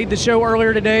because he made the show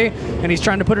earlier today, and he's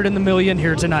trying to put it in the million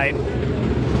here tonight.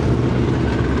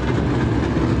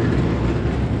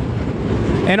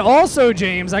 And also,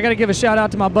 James, I got to give a shout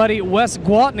out to my buddy Wes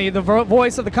Gwatney, the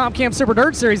voice of the Comp Cam Super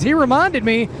Dirt Series. He reminded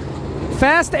me,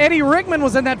 Fast Eddie Rickman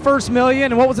was in that first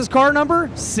million, and what was his car number?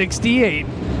 68.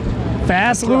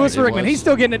 Fast Lewis Rickman. He's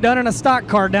still getting it done in a stock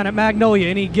car down at Magnolia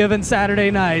any given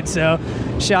Saturday night. So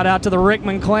shout out to the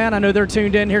Rickman clan. I know they're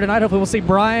tuned in here tonight. Hopefully we'll see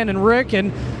Brian and Rick.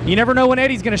 And you never know when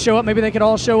Eddie's going to show up. Maybe they could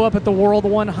all show up at the World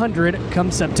 100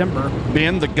 come September.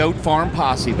 Ben, the Goat Farm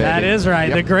Posse, baby. That is right.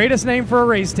 Yep. The greatest name for a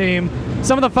race team.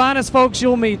 Some of the finest folks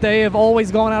you'll meet. They have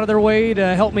always gone out of their way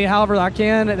to help me however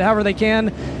they can.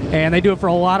 And they do it for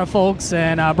a lot of folks.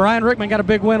 And Brian Rickman got a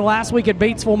big win last week at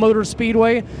Batesville Motor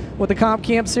Speedway with the Comp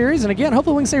Camp Series. And again,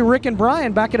 hopefully we can see Rick and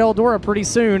Brian back at Eldora pretty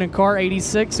soon in car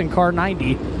 86 and car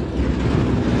 90.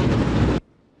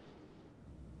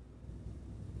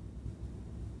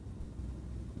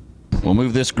 We'll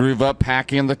move this groove up,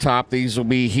 pack in the top. These will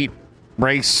be heat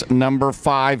race number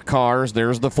 5 cars.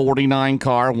 There's the 49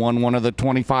 car, won one of the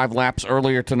 25 laps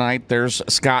earlier tonight. There's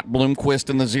Scott Bloomquist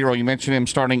in the 0. You mentioned him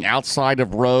starting outside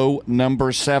of row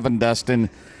number 7, Dustin.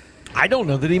 I don't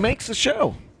know that he makes the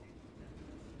show.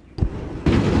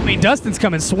 I mean, Dustin's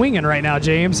coming swinging right now,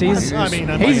 James. He's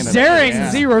he's daring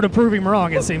 0 to prove him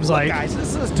wrong, it seems like. Guys,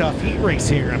 this is a tough heat race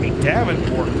here. I mean,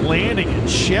 Davenport, Landing,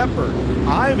 Shepard,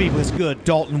 Ivy was good.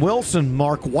 Dalton Wilson,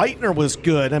 Mark Whitener was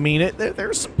good. I mean,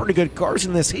 there's some pretty good cars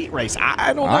in this heat race.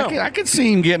 I don't know. I could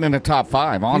see him getting in the top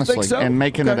 5, honestly, so? and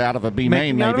making it out of a B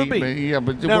main, maybe.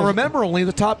 But now, remember, only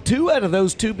the top 2 out of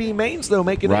those 2 B mains, though,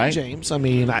 make it in, James. I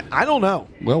mean, I don't know.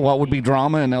 Well, what would be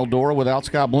drama in Eldora without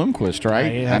Scott Bloomquist, right?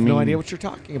 I have no idea what you're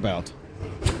talking about.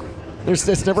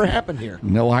 That's never happened here.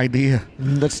 No idea.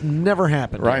 That's never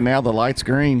happened. Right now, the light's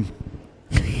green.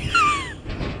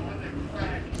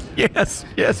 Yes,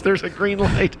 there's a green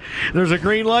light. There's a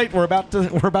green light. We're about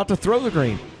to throw the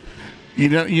green.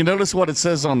 You notice what it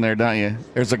says on there, don't you?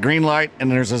 There's a green light and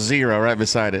there's a 0 right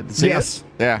beside it. See yes. It?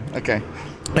 Yeah. Okay.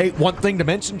 Hey, one thing to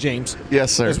mention, James.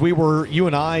 Yes, sir. As you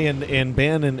and I and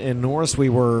Ben and Norris, we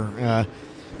were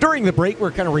during the break,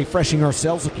 we're kind of refreshing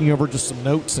ourselves, looking over just some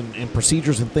notes and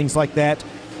procedures and things like that.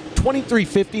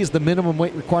 2350 is the minimum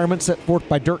weight requirement set forth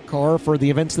by Dirt Car for the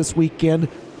events this weekend.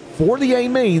 For the A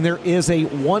main, there is a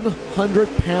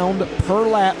 100-pound per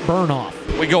lap burn-off.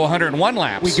 We go 101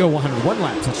 laps. We go 101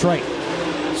 laps, that's right.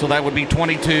 So that would be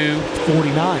 22:49.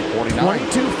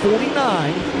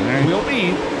 22:49 will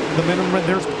be the minimum.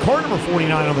 There's car number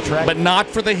 49 on the track. But not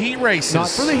for the heat races. Not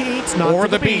for the heats, not or for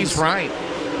the Bs, right.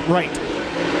 Right.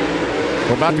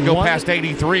 We're about to go past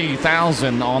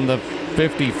 83,000 on the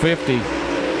 50-50.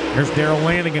 There's Daryl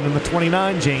Lanigan in the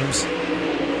 29, James.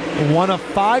 One of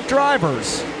 5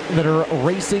 drivers that are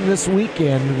racing this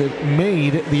weekend that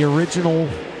made the original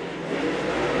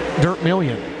Dirt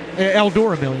Million.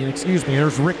 Eldora Million, excuse me.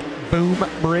 There's Rick Boom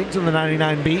Briggs in the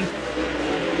 99B.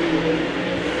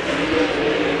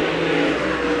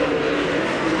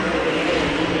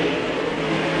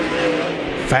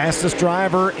 Fastest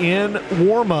driver in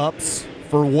warm-ups,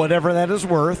 for whatever that is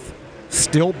worth,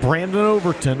 still Brandon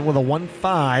Overton with a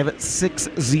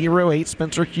 1.5608.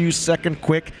 Spencer Hughes second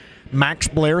quick. Max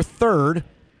Blair third.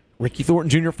 Ricky Thornton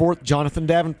Jr. fourth. Jonathan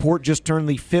Davenport just turned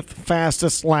the 5th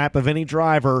fastest lap of any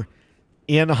driver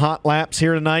in hot laps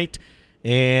here tonight.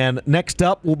 And next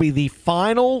up will be the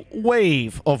final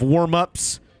wave of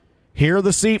warm-ups here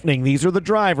this evening. These are the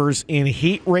drivers in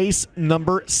heat race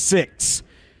number 6.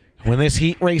 When this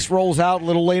heat race rolls out a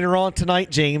little later on tonight,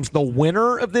 James, the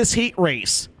winner of this heat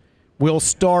race will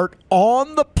start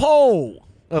on the pole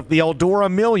of the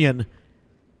Eldora Million.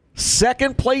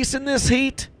 Second place in this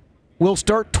heat will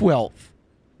start 12th.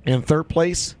 In third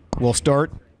place, will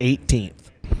start 18th.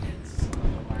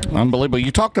 Unbelievable.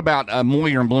 You talked about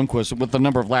Moyer and Bloomquist with the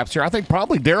number of laps here. I think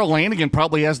probably Darrell Lanigan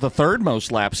probably has the third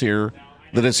most laps here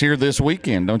that is here this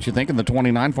weekend, don't you think, in the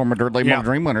 29 former Dirt Late Model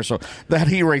Dream winner. So that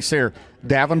heat race there,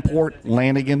 Davenport,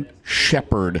 Lanigan,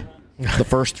 Shepard, the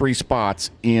first 3 spots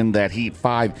in that Heat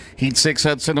 5. Heat 6,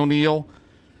 Hudson O'Neal.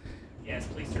 Yes,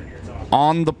 please turn yours off.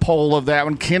 On the pole of that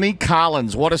one, Kenny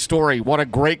Collins. What a story. What a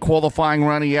great qualifying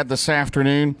run he had this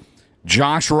afternoon.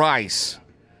 Josh Rice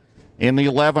in the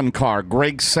 11 car.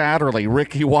 Greg Satterley,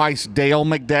 Ricky Weiss, Dale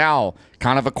McDowell.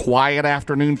 Kind of a quiet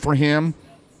afternoon for him.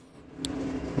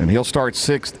 And he'll start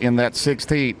 6th in that 6th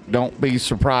heat. Don't be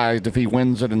surprised if he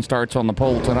wins it and starts on the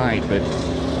pole tonight. But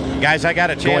guys, I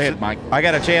got a chance. Go ahead, Mike. I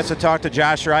got a chance to talk to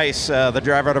Josh Rice, the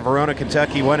driver out of Verona,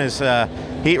 Kentucky. Won his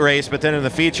heat race, but then in the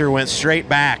feature went straight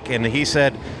back. And he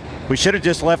said, we should have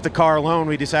just left the car alone.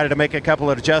 We decided to make a couple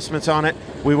of adjustments on it.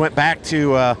 We went back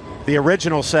to the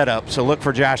original setup. So look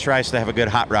for Josh Rice to have a good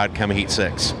hot rod come Heat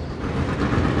 6.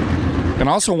 And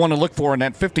also want to look for in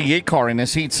that 58 car in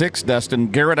this Heat 6,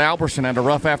 Dustin. Garrett Alberson had a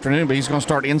rough afternoon, but he's going to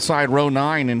start inside row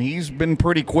 9, and he's been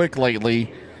pretty quick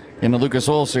lately in the Lucas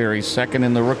Oil Series, second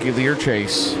in the Rookie of the Year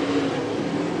chase.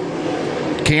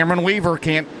 Cameron Weaver,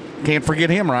 can't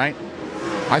forget him, right?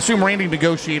 I assume Randy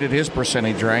negotiated his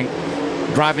percentage, right?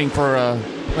 Driving for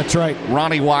that's right,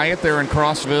 Ronnie Wyatt there in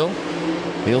Crossville.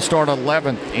 He'll start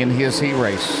 11th in his heat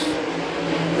race.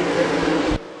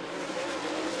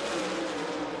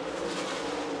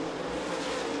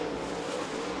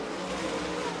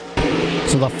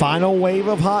 So the final wave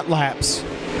of hot laps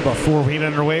before we get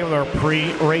underway with our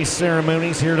pre-race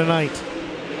ceremonies here tonight.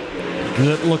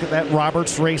 Good look at that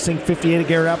Roberts Racing 58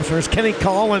 Garrett Alberson. There's Kenny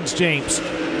Collins, James,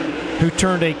 who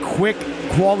turned a quick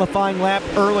qualifying lap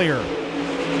earlier.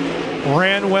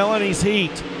 Ran well in his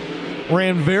heat.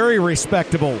 Ran very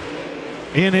respectable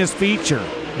in his feature.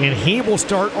 And he will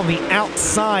start on the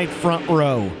outside front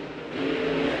row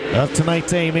of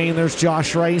tonight's A main. There's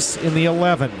Josh Rice in the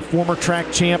 11. Former track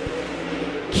champ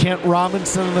Kent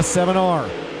Robinson in the 7R.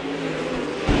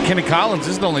 Kenny Collins,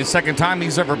 this is the only second time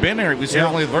he's ever been here. He was here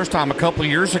only the first time a couple of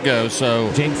years ago. So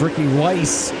James Ricky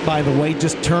Weiss, by the way,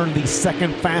 just turned the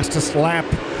second fastest lap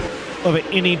of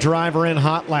any driver in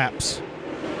hot laps.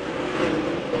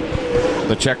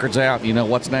 The checker's out. You know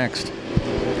what's next.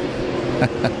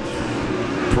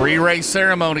 Pre-race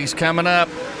ceremonies coming up.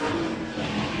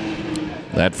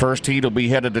 That first heat will be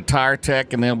headed to Tire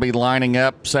Tech, and they'll be lining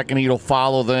up. Second heat will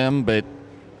follow them, but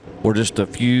we're just a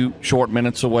few short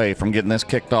minutes away from getting this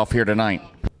kicked off here tonight.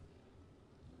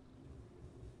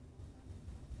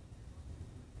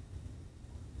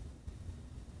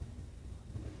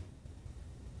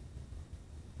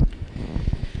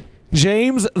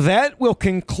 James, that will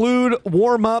conclude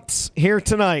warm-ups here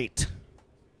tonight.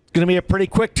 It's going to be a pretty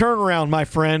quick turnaround, my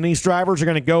friend. These drivers are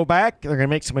going to go back. They're going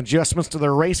to make some adjustments to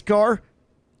their race car.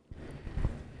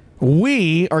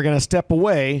 We are going to step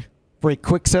away for a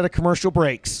quick set of commercial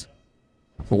breaks.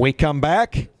 When we come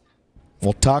back,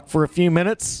 we'll talk for a few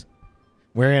minutes.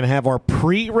 We're going to have our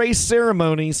pre-race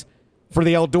ceremonies for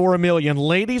the Eldora Million.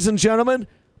 Ladies and gentlemen,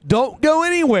 don't go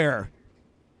anywhere.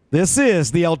 This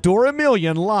is the Eldora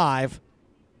Million live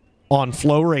on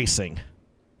FloRacing.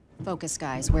 Focus,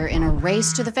 guys. We're in a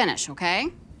race to the finish, okay?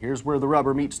 Here's where the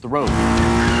rubber meets the road.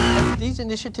 Have these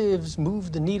initiatives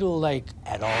moved the needle, like,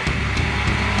 at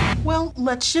all? Well,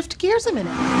 let's shift gears a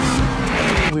minute.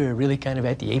 We're really kind of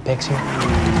at the apex here.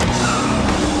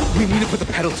 We need to put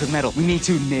the pedal to the metal. We need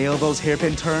to nail those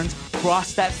hairpin turns,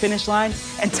 cross that finish line,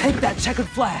 and take that checkered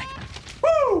flag.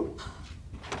 Woo!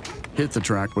 Hit the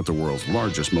track with the world's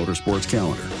largest motorsports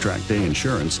calendar, track day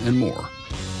insurance, and more.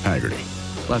 Haggerty.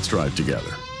 Let's drive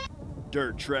together.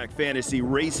 Dirt Track Fantasy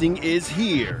Racing is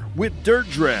here with Dirt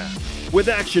Draft. With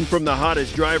action from the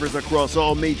hottest drivers across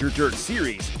all major dirt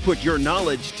series, put your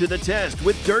knowledge to the test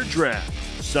with Dirt Draft.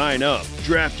 Sign up,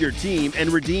 draft your team, and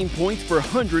redeem points for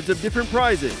hundreds of different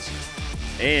prizes.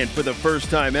 And for the first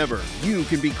time ever, you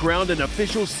can be crowned an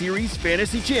official series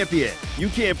fantasy champion. You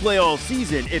can't play all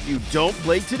season if you don't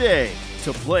play today.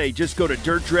 To play, just go to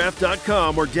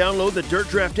dirtdraft.com or download the Dirt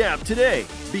Draft app today.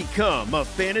 Become a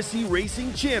fantasy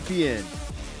racing champion.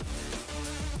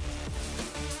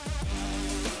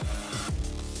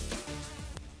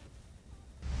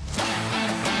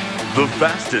 The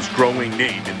fastest growing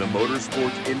name in the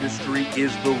motorsports industry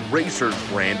is the Racers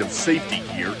brand of safety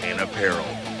gear and apparel.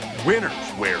 Winners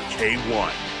wear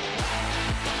K1.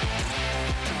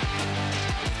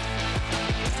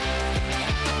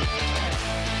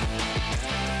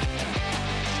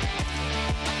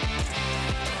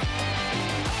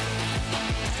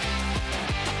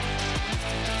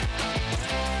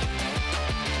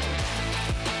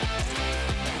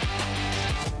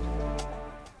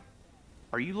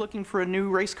 you looking for a new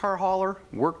race car hauler,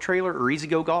 work trailer, or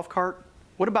easy-go golf cart?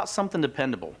 What about something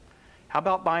dependable? How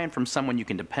about buying from someone you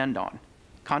can depend on?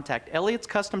 Contact Elliott's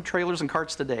Custom Trailers and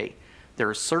Carts today.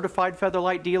 They're a certified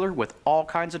Featherlight dealer with all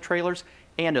kinds of trailers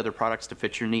and other products to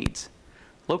fit your needs.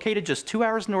 Located just 2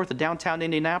 hours north of downtown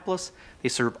Indianapolis, they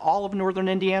serve all of northern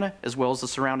Indiana as well as the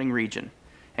surrounding region.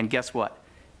 And guess what?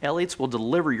 Elliott's will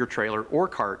deliver your trailer or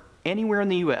cart anywhere in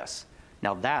the U.S.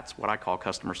 Now that's what I call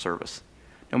customer service.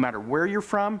 No matter where you're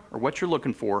from or what you're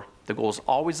looking for, the goal is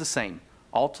always the same: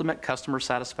 ultimate customer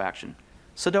satisfaction.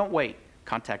 So don't wait.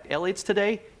 Contact Elliott's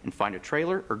today and find a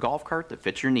trailer or golf cart that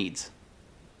fits your needs.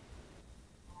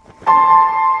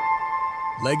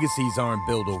 Legacies aren't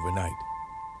built overnight.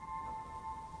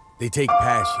 They take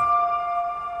passion,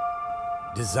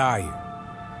 desire,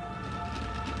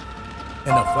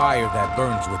 and a fire that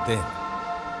burns within.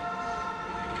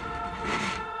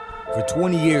 For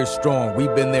 20 years strong,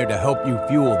 we've been there to help you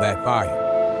fuel that fire.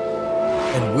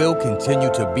 And we'll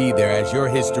continue to be there as your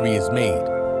history is made.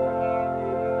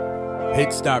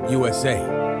 Pit Stop USA.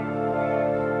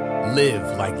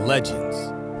 Live like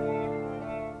legends.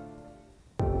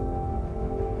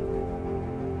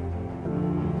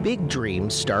 Big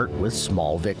dreams start with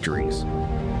small victories.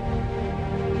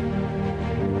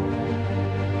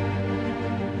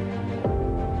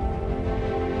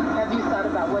 Have you thought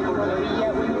about what you want to be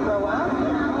yet when you grow up?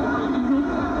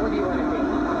 What do you want to be?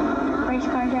 Race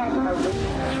car driver.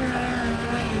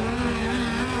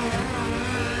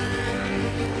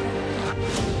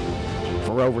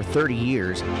 For over 30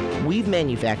 years, we've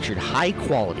manufactured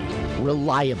high-quality,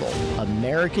 reliable,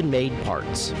 American-made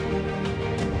parts.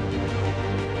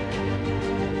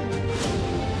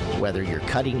 Whether you're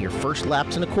cutting your first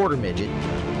laps in a quarter midget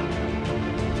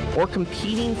or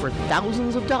competing for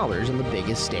thousands of dollars on the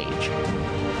biggest stage,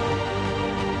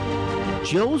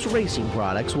 Joe's Racing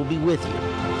Products will be with you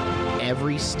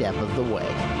every step of the way.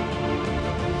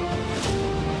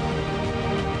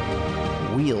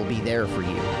 We'll be there for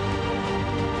you.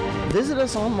 Visit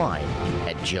us online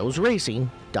at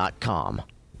joesracing.com.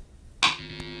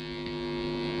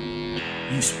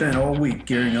 You spent all week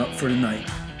gearing up for tonight.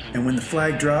 And when the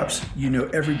flag drops, you know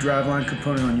every driveline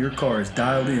component on your car is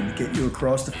dialed in to get you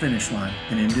across the finish line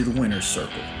and into the winner's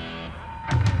circle.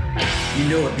 You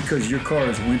know it because your car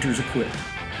is Winters equipped.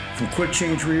 From quick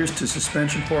change rears to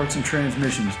suspension parts and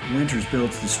transmissions, Winters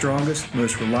builds the strongest,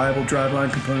 most reliable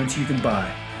driveline components you can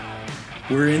buy.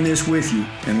 We're in this with you,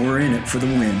 and we're in it for the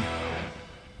win.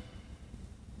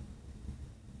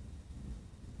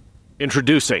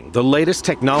 Introducing the latest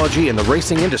technology in the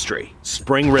racing industry,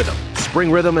 Spring Rhythm.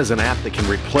 Spring Rhythm is an app that can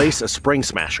replace a spring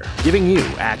smasher, giving you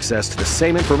access to the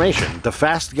same information the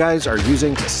fast guys are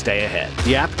using to stay ahead.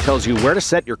 The app tells you where to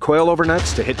set your coilover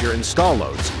nuts to hit your install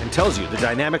loads and tells you the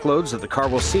dynamic loads that the car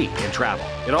will see in travel.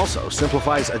 It also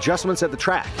simplifies adjustments at the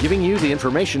track, giving you the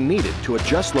information needed to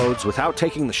adjust loads without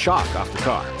taking the shock off the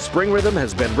car. Spring Rhythm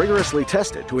has been rigorously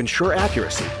tested to ensure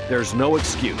accuracy. There's no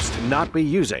excuse to not be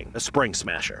using a spring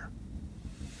smasher.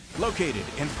 Located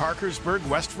in Parkersburg,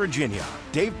 West Virginia,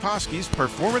 Dave Poske's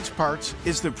Performance Parts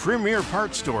is the premier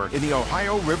parts store in the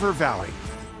Ohio River Valley,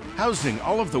 housing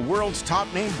all of the world's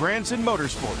top name brands in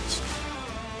motorsports.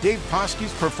 Dave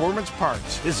Poske's Performance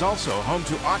Parts is also home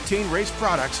to Octane Race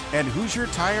Products and Hoosier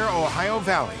Tire Ohio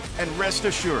Valley. And rest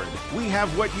assured, we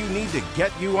have what you need to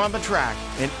get you on the track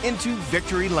and into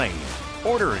victory lane.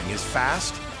 Ordering is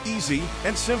fast, easy,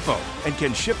 and simple, and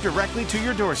can ship directly to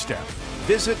your doorstep.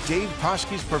 Visit Dave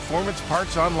Poske's Performance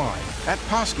Parts online at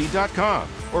Posky.com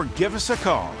or give us a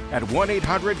call at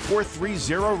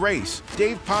 1-800-430-RACE.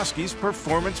 Dave Poske's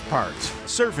Performance Parts,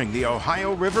 serving the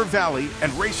Ohio River Valley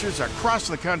and racers across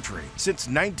the country since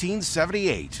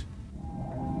 1978.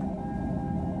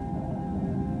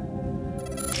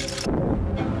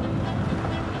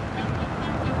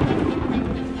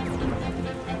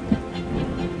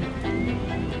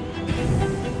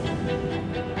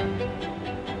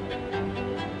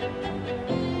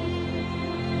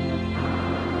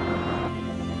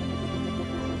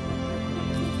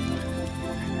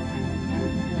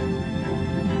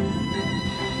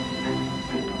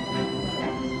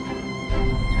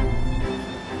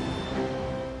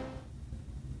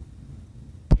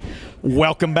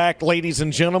 Welcome back, ladies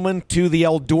and gentlemen, to the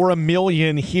Eldora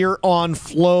Million here on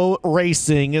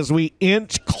FloRacing as we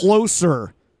inch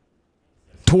closer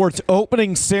towards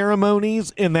opening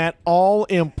ceremonies in that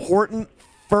all-important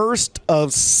first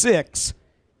of 6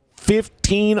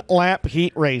 15-lap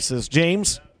heat races.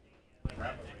 James,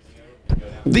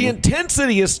 the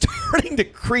intensity is starting to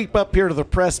creep up here to the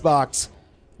press box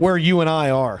where you and I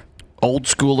are. Old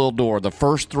school Eldora. The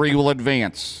first 3 will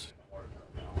advance.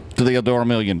 to the Eldora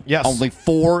Million. Yes. Only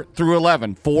 4 through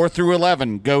 11. 4 through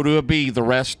 11 go to a B. The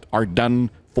rest are done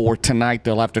for tonight.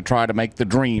 They'll have to try to make the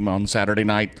dream on Saturday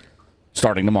night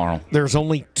starting tomorrow. There's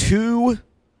only 2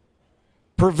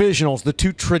 provisionals, the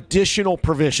 2 traditional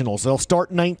provisionals. They'll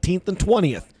start 19th and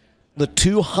 20th. The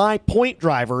 2 high point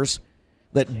drivers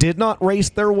that did not race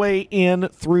their way in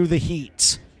through the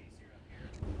heats.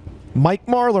 Mike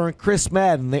Marlar and Chris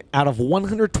Madden, out of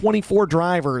 124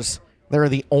 drivers, they're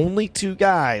the only 2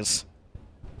 guys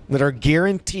that are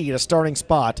guaranteed a starting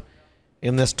spot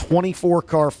in this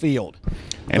 24-car field.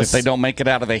 And if they don't make it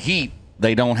out of the heat,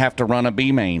 they don't have to run a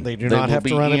B main. They do not have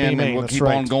to run a B main. We'll keep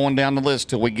on going down the list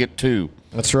till we get 2.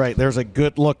 That's right. There's a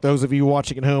good look, those of you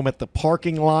watching at home, at the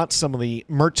parking lot, some of the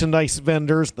merchandise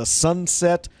vendors, the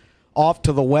sunset off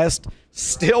to the west.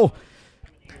 Still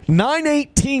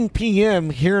 9:18 p.m.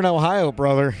 here in Ohio,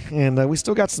 brother, and we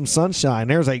still got some sunshine.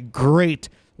 There's a great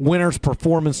winner's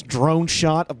performance drone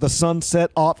shot of the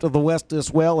sunset off to the west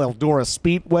as well. Eldora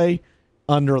Speedway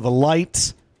under the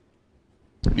lights.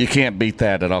 You can't beat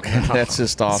that at all. That's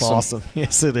just awesome. It's awesome.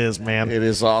 Yes, it is, man. It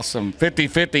is awesome.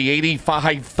 50-50,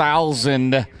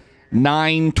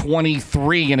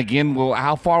 85,923. And again,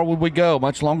 how far would we go?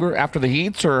 Much longer after the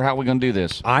heats, or how are we going to do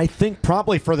this? I think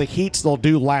probably for the heats they'll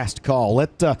do last call.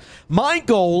 My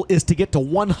goal is to get to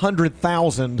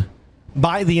 100,000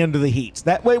 by the end of the heats.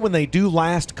 That way, when they do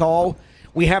last call,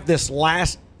 we have this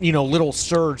last little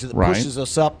surge that pushes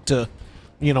us up to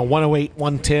 108,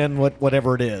 110,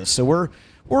 whatever it is. So we're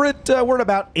at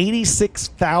about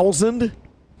 86,000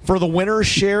 for the winner's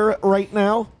share right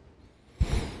now.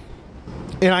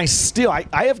 And I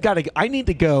need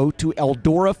to go to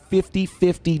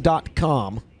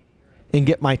Eldora5050.com and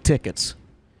get my tickets.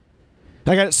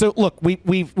 I got it. So look,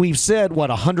 we've said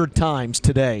 100 times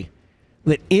today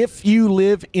that if you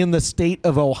live in the state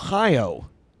of Ohio,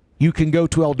 you can go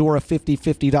to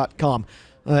Eldora5050.com.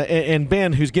 And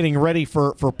Ben, who's getting ready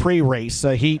for pre-race,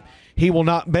 he will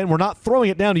not. Ben, we're not throwing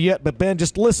it down to you yet, but Ben,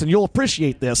 just listen. You'll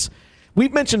appreciate this.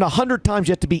 We've mentioned 100 times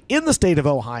you have to be in the state of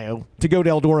Ohio to go to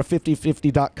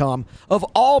Eldora5050.com. Of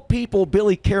all people,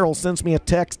 Billy Carroll sends me a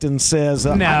text and says,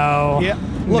 "No,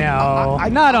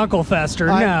 not Uncle Fester.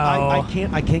 No, I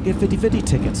can't get 50/50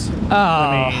 tickets."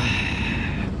 Oh.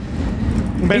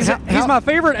 He's my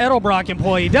favorite Edelbrock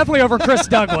employee, definitely over Chris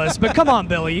Douglas. But come on,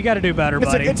 Billy, you got to do better,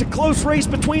 buddy. It's a close race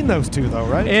between those two, though,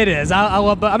 right? It is.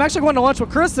 I'm actually going to lunch with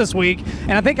Chris this week,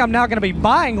 and I think I'm now going to be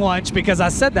buying lunch because I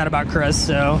said that about Chris.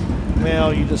 So,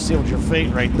 well, you just sealed your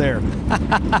fate right there.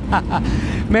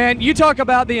 Man, you talk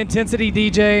about the intensity,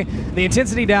 DJ. The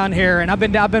intensity down here, and I've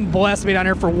been blessed to be down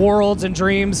here for Worlds and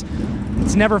Dreams.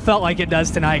 It's never felt like it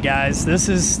does tonight, guys. This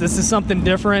is something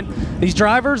different. These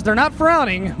drivers, they're not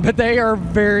frowning, but they are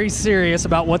very serious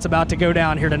about what's about to go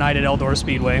down here tonight at Eldora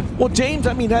Speedway. Well, James,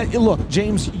 look,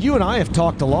 James, you and I have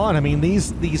talked a lot. I mean,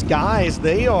 these guys,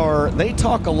 they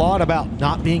talk a lot about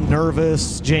not being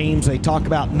nervous, James. They talk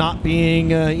about not being,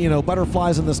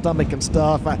 butterflies in the stomach and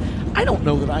stuff. I don't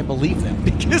know that I believe them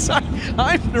because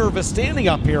I'm nervous standing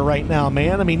up here right now,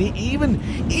 man. I mean, even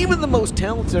the most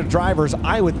talented drivers,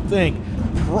 I would think,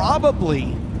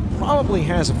 probably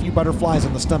has a few butterflies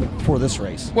in the stomach before this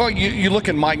race. Well, you look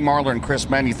at Mike Marlar and Chris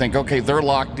Mann, you think, okay, they're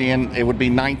locked in. It would be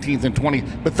 19th and 20th.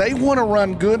 But they want to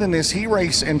run good in this heat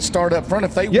race and start up front.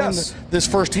 If they win this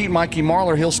first heat, Mikey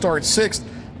Marlar, he'll start 6th.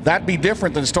 That'd be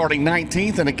different than starting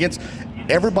 19th. And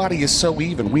everybody is so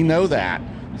even. We know that.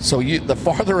 So the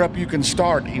farther up you can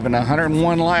start, even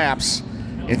 101 laps,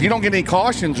 if you don't get any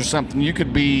cautions or something, you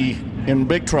could be in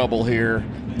big trouble here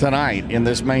tonight in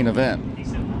this main event.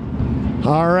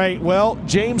 All right, well,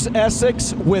 James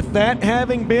Essex, with that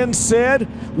having been said,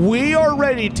 we are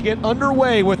ready to get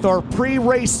underway with our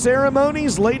pre-race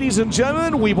ceremonies. Ladies and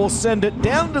gentlemen, we will send it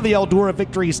down to the Eldora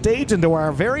Victory Stage and to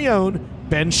our very own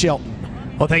Ben Shelton.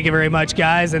 Well, thank you very much,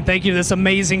 guys, and thank you to this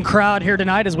amazing crowd here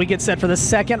tonight as we get set for the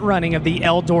second running of the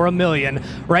Eldora Million.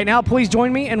 Right now, please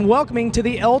join me in welcoming to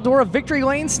the Eldora Victory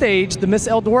Lane stage the Miss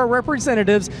Eldora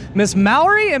representatives, Miss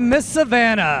Mallory and Miss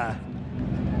Savannah.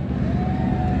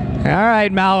 All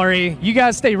right, Mallory, you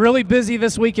guys stay really busy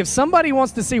this week. If somebody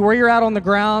wants to see where you're at on the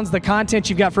grounds, the content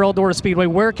you've got for Eldora Speedway,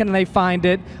 where can they find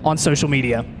it on social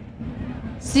media?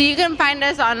 So you can find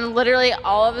us on literally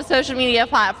all of the social media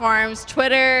platforms,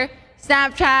 Twitter,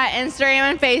 Snapchat,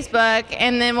 Instagram, and Facebook,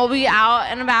 and then we'll be out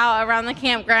and about around the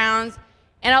campgrounds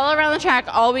and all around the track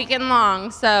all weekend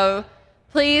long. So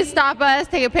please stop us,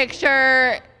 take a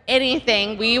picture,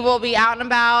 anything. We will be out and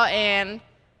about, and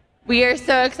we are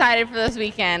so excited for this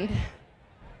weekend.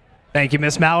 Thank you,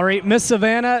 Miss Mallory. Miss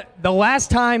Savannah, the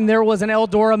last time there was an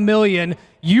Eldora Million,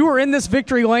 You were in this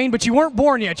victory lane, but you weren't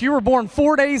born yet. You were born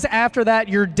 4 days after that.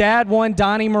 Your dad won,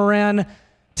 Donnie Moran.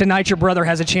 Tonight, your brother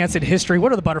has a chance at history.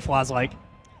 What are the butterflies like?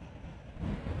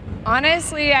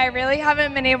 Honestly, I really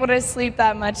haven't been able to sleep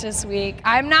that much this week.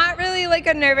 I'm not really like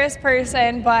a nervous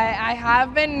person, but I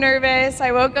have been nervous.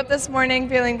 I woke up this morning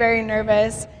feeling very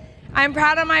nervous. I'm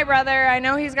proud of my brother. I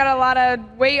know he's got a lot of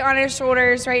weight on his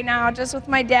shoulders right now, just with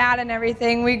my dad and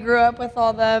everything. We grew up with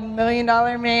all the $1 Million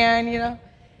Man, you know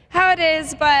how it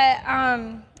is, but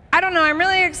I don't know. I'm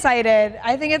really excited.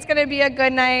 I think it's going to be a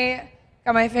good night.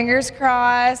 Got my fingers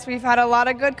crossed. We've had a lot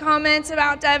of good comments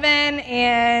about Devin,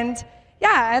 and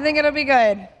yeah, I think it'll be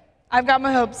good. I've got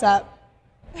my hopes up.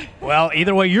 Well,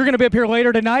 either way, you're going to be up here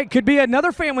later tonight. Could be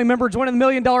another family member joining the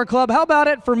 $1 Million Club. How about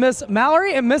it for Miss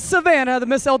Mallory and Miss Savannah, the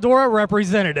Miss Eldora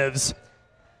representatives?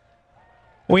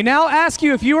 We now ask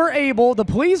you, if you are able, to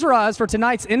please rise for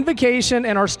tonight's invocation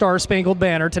and our Star Spangled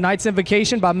Banner. Tonight's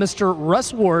invocation by Mr.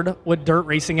 Russ Ward with Dirt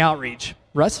Racing Outreach.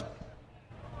 Russ?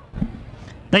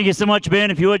 Thank you so much,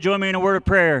 Ben. If you would join me in a word of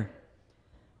prayer.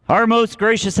 Our most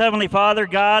gracious Heavenly Father,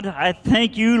 God, I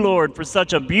thank you, Lord, for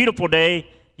such a beautiful day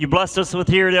you blessed us with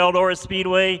here at Eldora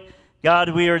Speedway. God,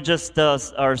 we are just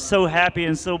are so happy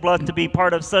and so blessed to be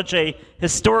part of such a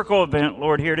historical event,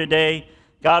 Lord, here today.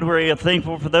 God, we're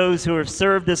thankful for those who have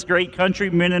served this great country,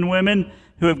 men and women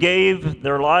who have gave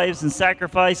their lives and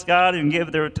sacrificed, God, and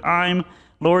give their time,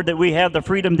 Lord, that we have the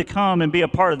freedom to come and be a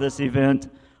part of this event.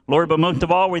 Lord, but most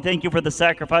of all, we thank you for the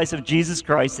sacrifice of Jesus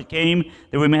Christ that came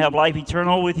that we may have life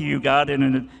eternal with you, God, in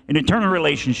an eternal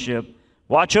relationship.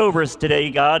 Watch over us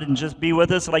today, God, and just be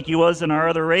with us like you was in our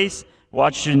other race.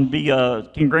 Watch and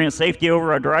can grant safety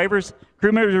over our drivers,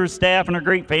 crew members, staff, and our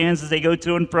great fans as they go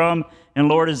to and from. And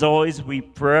Lord, as always, we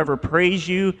forever praise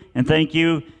you and thank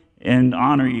you and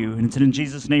honor you. And it's in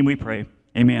Jesus' name we pray.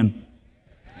 Amen.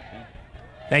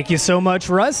 Thank you so much,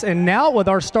 Russ. And now with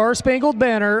our Star Spangled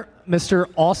Banner, Mr.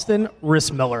 Austin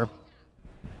Rissmiller.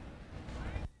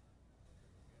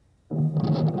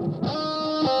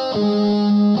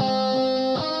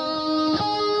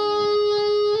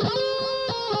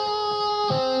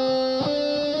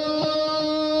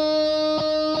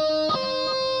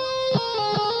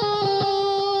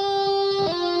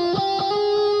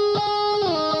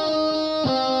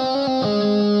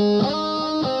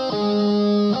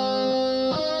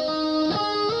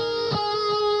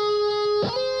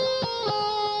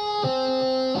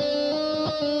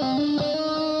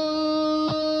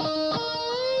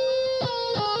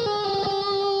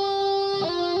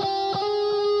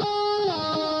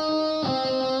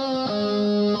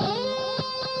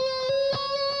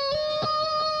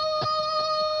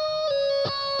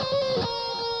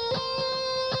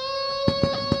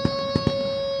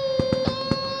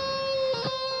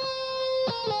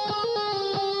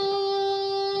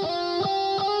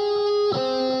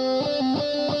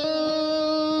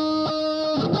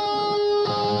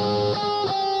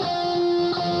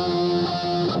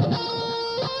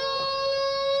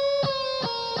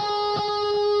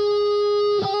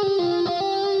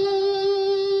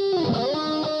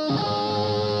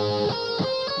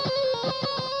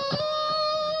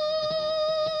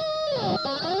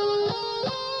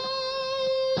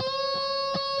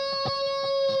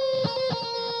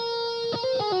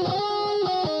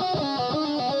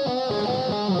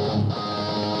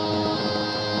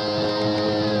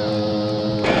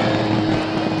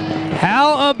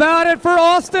 How about it for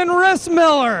Austin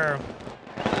Rissmiller?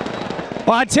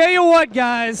 Well, I tell you what,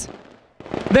 guys,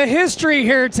 the history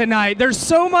here tonight, there's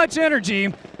so much energy.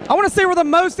 I want to see where the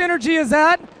most energy is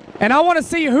at, and I want to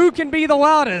see who can be the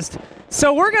loudest.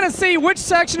 So we're going to see which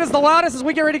section is the loudest as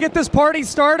we get ready to get this party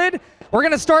started. We're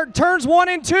going to start turns 1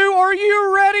 and 2. Are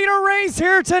you ready to race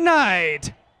here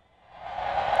tonight?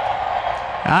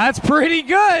 That's pretty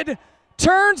good.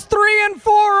 Turns 3 and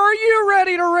 4, are you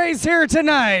ready to race here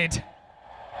tonight?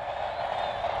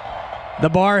 The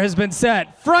bar has been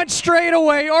set. Front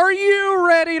straightaway, are you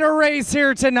ready to race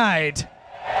here tonight?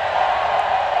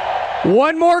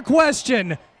 One more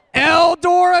question.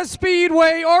 Eldora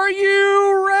Speedway, are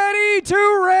you ready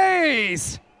to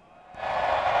race?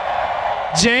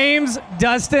 James,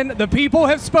 Dustin, the people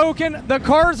have spoken. The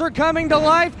cars are coming to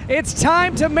life. It's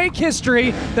time to make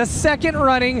history, the second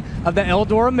running of the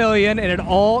Eldora Million, and it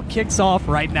all kicks off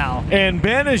right now. And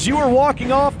Ben, as you were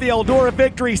walking off the Eldora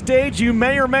victory stage, you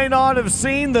may or may not have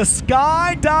seen the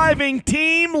skydiving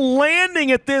team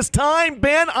landing at this time.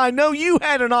 Ben, I know you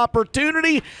had an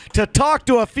opportunity to talk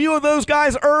to a few of those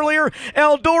guys earlier.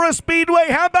 Eldora Speedway,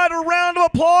 how about a round of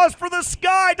applause for the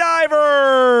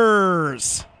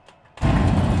skydivers?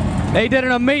 They did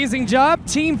an amazing job.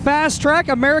 Team Fast Track,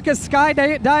 America's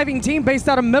skydiving team based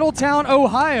out of Middletown,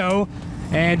 Ohio.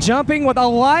 And jumping with a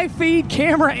live feed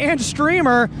camera and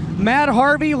streamer, Matt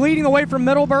Harvey leading the way from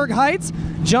Middleburg Heights.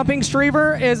 Jumping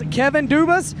streamer is Kevin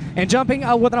Dubas, and jumping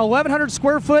with an 1,100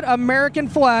 square foot American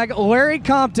flag, Larry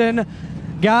Compton.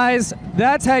 Guys,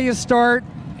 that's how you start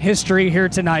history here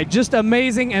tonight. Just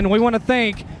amazing, and we want to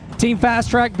thank Team Fast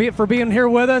Track for being here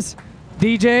with us.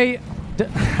 DJ,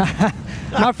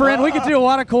 my friend, we could do a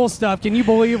lot of cool stuff. Can you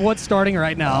believe what's starting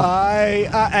right now?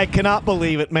 I cannot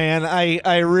believe it, man.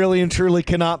 I really and truly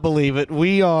cannot believe it.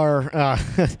 We are,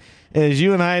 as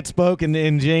you and I had spoken,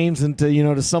 and James, and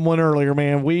to someone earlier,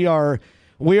 man, we are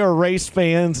race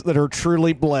fans that are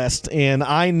truly blessed. And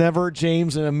I never,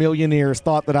 James, in a million years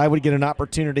thought that I would get an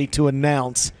opportunity to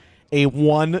announce a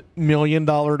 $1 million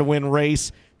to win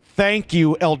race. Thank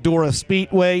you, Eldora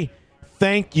Speedway.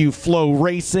 Thank you,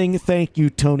 FloRacing. Thank you,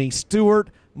 Tony Stewart,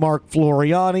 Mark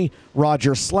Floriani,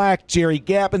 Roger Slack, Jerry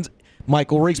Gappins,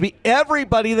 Michael Rigsby,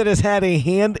 everybody that has had a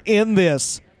hand in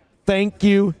this. Thank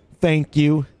you, thank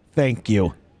you, thank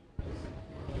you.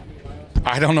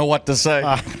 I don't know what to say.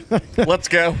 Let's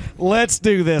go. Let's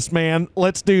do this, man.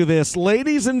 Let's do this.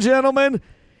 Ladies and gentlemen,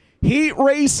 heat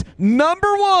race number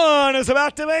 1 is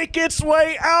about to make its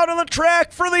way out on the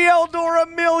track for the Eldora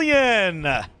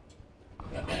Million.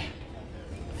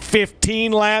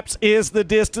 15 laps is the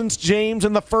distance, James,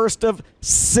 in the first of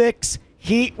 6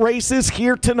 heat races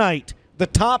here tonight. The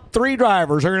top 3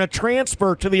 drivers are going to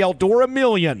transfer to the Eldora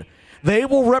Million. They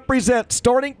will represent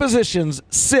starting positions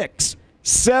 6,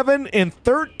 7, and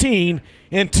 13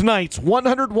 in tonight's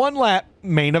 101-lap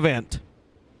main event.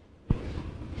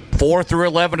 4 through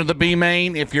 11 of the B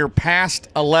main. If you're past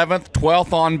 11th,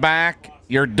 12th on back,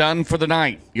 you're done for the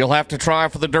night. You'll have to try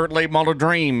for the Dirt Late Model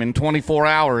Dream in 24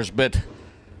 hours, but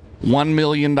 $1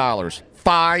 million.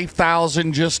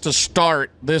 $5,000 just to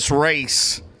start this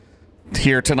race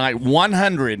here tonight.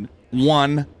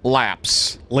 101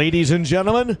 laps. Ladies and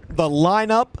gentlemen, the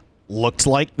lineup looks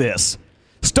like this.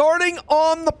 Starting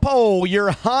on the pole, your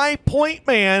high point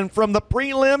man from the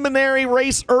preliminary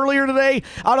race earlier today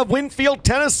out of Winfield,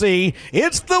 Tennessee.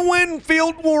 It's the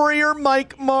Winfield Warrior,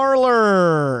 Mike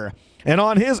Marlar. And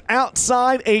on his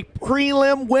outside, a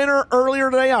prelim winner earlier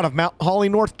today out of Mount Holly,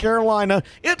 North Carolina.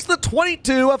 It's the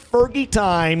 22 of Fergie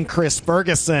Time, Chris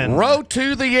Ferguson. Row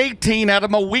to the 18 out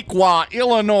of Moweaqua,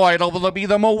 Illinois. It'll be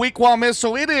the Moweaqua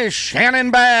Missile. It is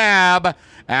Shannon Babb.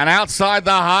 And outside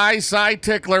the high side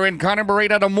tickler in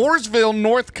Connemara out of Mooresville,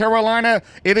 North Carolina,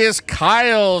 it is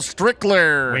Kyle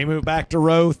Strickler. We move back to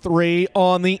row 3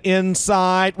 on the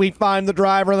inside. We find the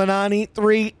driver of the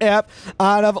 93F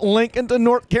out of Lincolnton,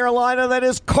 North Carolina. That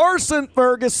is Carson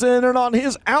Ferguson. And on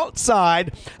his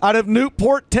outside, out of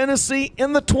Newport, Tennessee,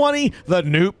 in the 20, the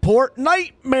Newport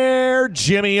Nightmare,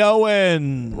 Jimmy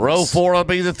Owens. Row 4 will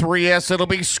be the 3S. It'll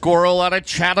be Squirrel out of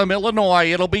Chatham,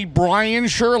 Illinois. It'll be Brian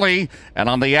Shirley. And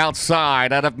on the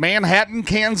outside, out of Manhattan,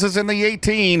 Kansas in the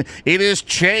 18, it is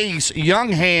Chase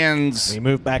Younghands. We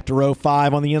move back to row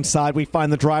 5. On the inside, we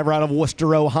find the driver out of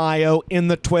Worcester, Ohio in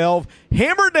the 12.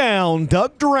 Hammer down,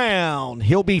 Doug Drown.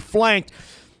 He'll be flanked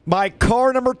by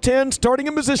car number 10, starting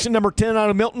in position number 10 out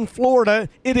of Milton, Florida.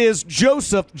 It is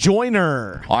Joseph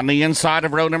Joyner. On the inside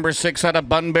of row number 6 out of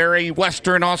Bunbury,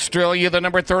 Western Australia, the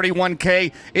number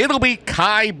 31K, it'll be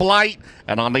Kai Blight.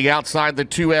 And on the outside, the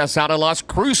 2S out of Las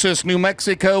Cruces, New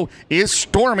Mexico, is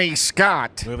Stormy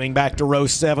Scott. Moving back to row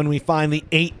 7, we find the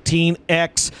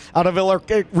 18X out of Villa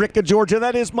Rica, Georgia.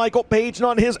 That is Michael Page. And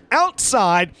on his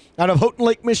outside, out of Houghton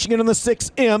Lake, Michigan, in the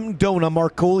 6M, Dona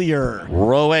Marcoulier.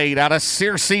 Row 8 out of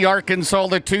Searcy, Arkansas,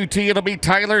 the 2T, it'll be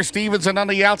Tyler Stevenson. On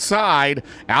the outside,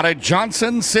 out of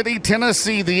Johnson City,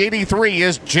 Tennessee, the 83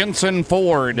 is Jensen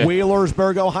Ford.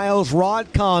 Wheelersburg, Ohio's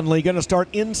Rod Conley going to start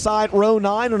inside row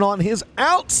 9, and on his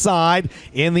outside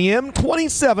in the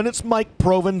M27, it's Mike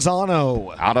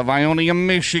Provenzano. Out of Ionia,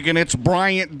 Michigan, it's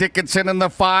Bryant Dickinson in the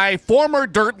 5. Former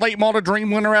Dirt Late Model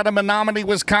Dream winner out of Menominee,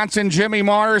 Wisconsin, Jimmy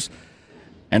Mars.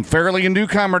 And fairly a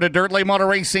newcomer to Dirt Late Model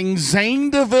Racing,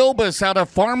 Zane DeVilbus out of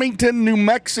Farmington, New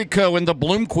Mexico in the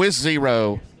Bloomquist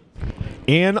Zero.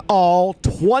 In all,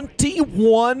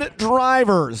 21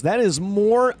 drivers. That is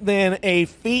more than a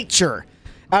feature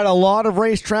at a lot of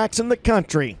racetracks in the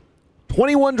country.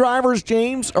 21 drivers,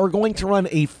 James, are going to run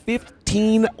a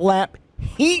 15-lap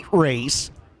heat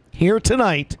race here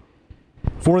tonight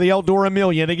for the Eldora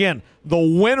Million. Again, the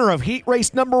winner of heat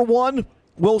race number 1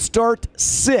 will start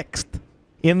 6th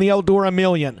in the Eldora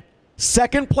Million.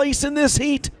 Second place in this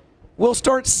heat will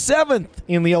start 7th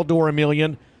in the Eldora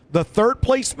Million. The third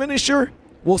place finisher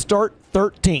will start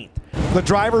 13th. The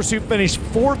drivers who finish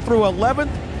 4th through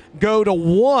 11th go to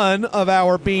one of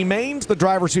our B mains. The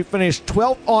drivers who finish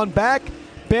 12th on back,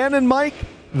 Ben and Mike,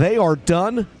 they are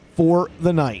done for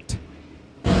the night.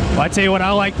 Well, I tell you what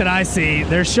I like that I see.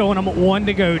 They're showing them 1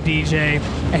 to go, DJ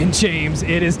and James.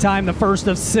 It is time, the first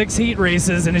of 6 heat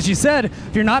races. And as you said,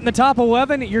 if you're not in the top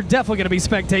 11, you're definitely going to be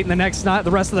spectating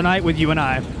the rest of the night with you and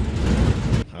I.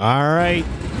 All right,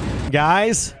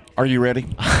 guys. Are you ready?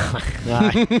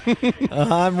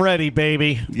 I'm ready,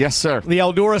 baby. Yes, sir. The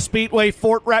Eldora Speedway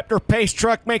Ford Raptor pace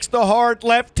truck makes the hard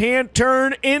left-hand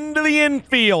turn into the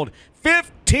infield.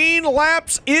 15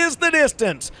 laps is the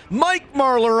distance. Mike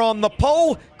Marlar on the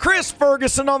pole, Chris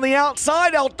Ferguson on the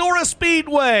outside, Eldora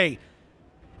Speedway.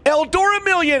 Eldora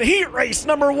Million heat race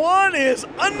number 1 is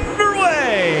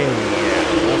underway.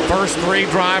 The first 3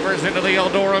 drivers into the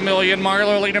Eldora Million.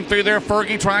 Marlar leading through there.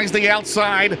 Fergie tries the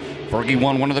outside. Fergie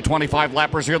won one of the 25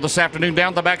 lappers here this afternoon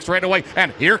down the back straightaway.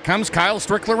 And here comes Kyle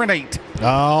Strickler in 8.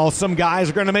 Oh, some guys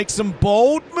are going to make some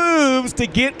bold moves to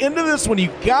get into this one.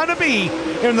 You've got to be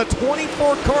in the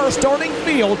 24-car starting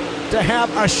field to have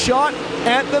a shot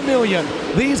at the million.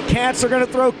 These cats are going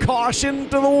to throw caution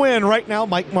to the wind right now.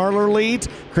 Mike Marlar leads.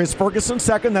 Chris Ferguson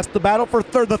second. That's the battle for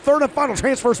third. The third and final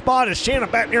transfer spot as Shannon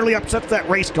Batt nearly upsets that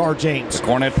race car, James. The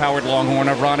Cornet-powered Longhorn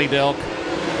of Ronnie Delk.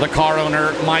 The car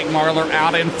owner, Mike Marlar,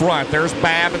 out in front. There's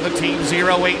Babb in the Team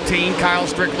 018. Kyle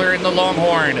Strickler in the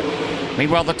Longhorn.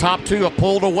 Meanwhile, the top 2 have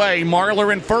pulled away.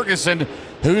 Marlar and Ferguson.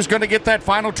 Who's going to get that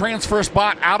final transfer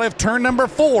spot out of turn number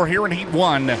 4 here in Heat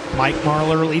 1? Mike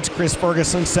Marlar leads Chris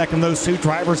Ferguson second. Those 2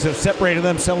 drivers have separated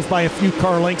themselves by a few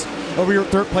car lengths over your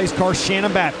third-place car,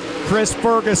 Shannon Batt. Chris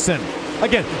Ferguson.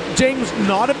 Again, James,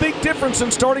 not a big difference in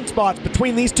starting spots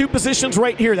between these 2 positions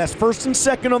right here. That's first and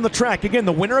second on the track. Again,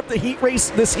 the winner of the heat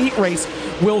race, this heat race,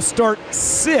 will start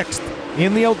 6th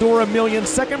in the Eldora Million.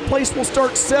 Second place will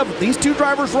start 7th. These 2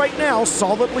 drivers right now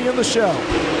solidly in the show.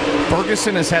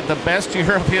 Ferguson has had the best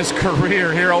year of his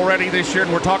career here already this year,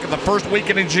 and we're talking the first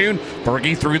weekend in June.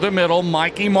 Fergie through the middle.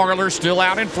 Mikey Marlar still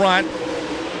out in front.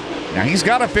 Now, he's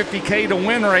got a $50K to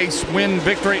win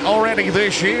victory already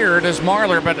this year, does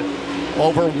Marlar, but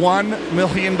over $1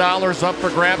 million up for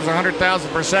grabs,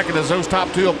 100,000 per second as those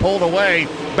top 2 have pulled away.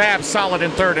 Babb solid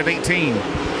in third at 18.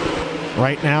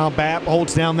 Right now, Babb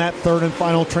holds down that third and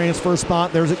final transfer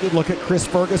spot. There's a good look at Chris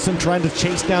Ferguson trying to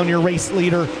chase down your race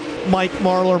leader, Mike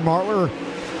Marlar. Marlar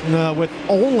with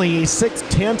only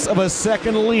 0.6 of a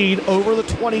second lead over the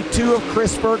 22 of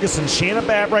Chris Ferguson. Shannon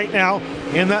Babb right now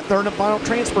in that third and final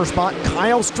transfer spot.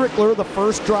 Kyle Strickler, the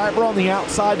first driver on the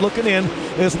outside looking in,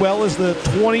 as well as the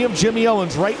 20 of Jimmy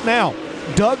Owens. Right now,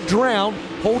 Doug Drown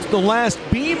holds the last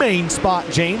B-main spot,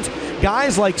 James.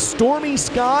 Guys like Stormy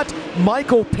Scott,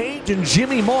 Michael Page, and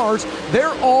Jimmy Mars,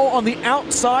 they're all on the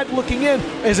outside looking in.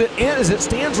 As it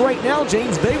stands right now,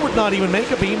 James, they would not even make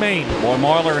a B-main. Boy,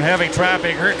 Marlar in heavy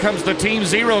traffic. Here comes the Team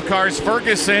 0 cars,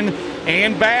 Ferguson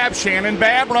and Babb. Shannon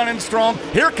Babb running strong.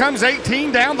 Here comes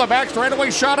 18 down the back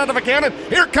straightaway, shot out of a cannon.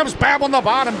 Here comes Babb on the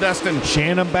bottom, Dustin.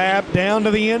 Shannon Babb down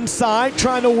to the inside,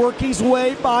 trying to work his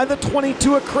way by the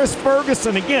 22 of Chris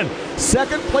Ferguson. Again,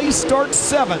 second place starts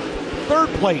 7th. Third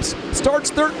place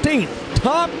starts 13th.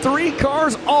 Top 3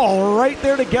 cars all right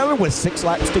there together with 6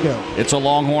 laps to go. It's a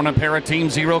Longhorn and pair of Team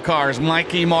 0 cars.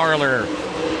 Mikey Marlar,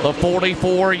 the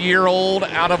 44-year-old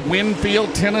out of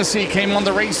Winfield, Tennessee, came on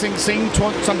the racing scene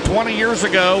some 20 years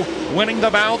ago, winning the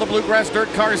Battle of the Bluegrass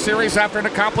Dirt Car Series after an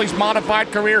accomplished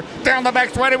modified career. Down the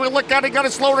back straightaway, look out, he got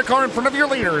a slower car in front of your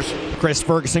leaders. Chris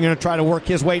Ferguson going to try to work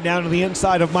his way down to the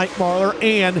inside of Mike Marlar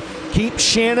and keep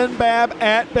Shannon Babb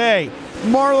at bay.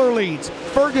 Marlar leads,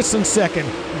 Ferguson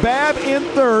second, Babb in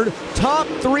third. Top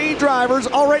 3 drivers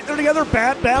all right there together.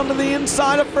 Babb down to the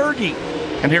inside of Fergie.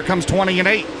 And here comes 20 and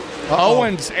 8.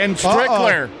 Owens and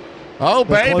Strickler. Oh,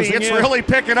 baby, it's really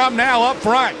picking up now up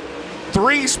front.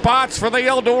 3 spots for the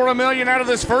Eldora Million out of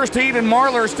this first heat, and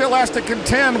Marlar still has to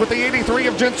contend with the 83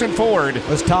 of Jensen Ford.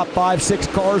 Those top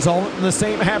 5-6 cars all in the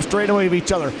same half straightaway of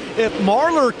each other. If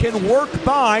Marlar can work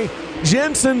by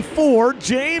Jensen Ford,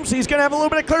 James, he's going to have a little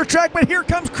bit of clear track, but here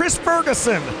comes Chris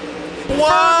Ferguson.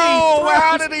 Whoa!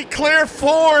 How did he clear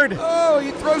Ford? Oh,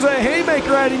 he throws a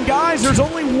haymaker at him, guys. There's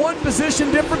only 1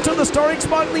 position difference in the starting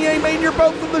spot in the A-main. You're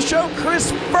both in the show.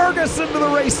 Chris Ferguson to the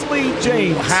race lead,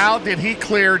 James. How did he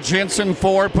clear Jensen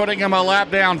Ford, putting him a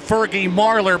lap down? Fergie,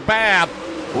 Marlar, Babb,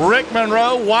 Rick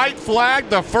Monroe, white flag,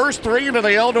 the first 3 into the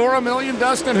Eldora Million.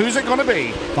 Dustin, who's it going to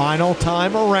be? Final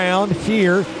time around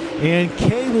here in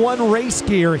K1 race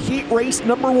gear, heat race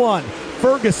number 1.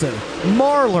 Ferguson,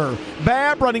 Marlar,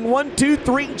 Babb running 1, 2,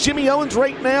 3. Jimmy Owens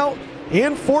right now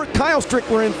in 4th. Kyle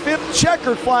Strickler in 5th.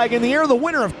 Checkered flag in the air. The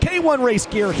winner of K1 race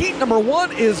gear, heat number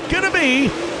 1, is going to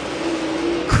be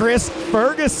Chris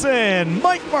Ferguson.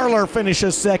 Mike Marlar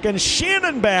finishes second.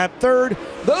 Shannon Babb third.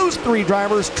 Those 3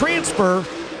 drivers transfer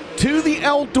to the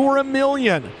Eldora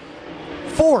Million.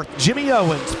 4th, Jimmy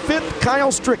Owens. 5th,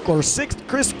 Kyle Strickler. 6th,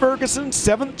 Chris Ferguson.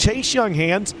 7th, Chase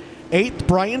Younghans. 8th,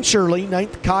 Brian Shirley.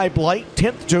 9th, Kai Blight.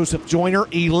 10th, Joseph Joyner.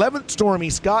 11th, Stormy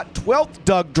Scott. 12th,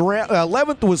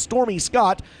 11th was Stormy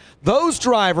Scott. Those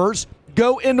drivers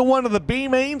go into one of the B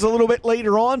mains a little bit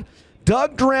later on.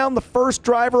 Doug Drown, the first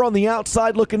driver on the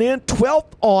outside looking in.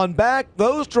 12th on back.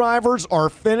 Those drivers are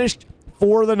finished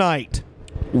for the night.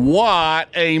 What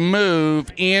a move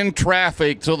in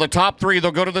traffic. So the top 3,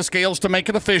 they'll go to the scales to make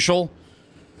it official.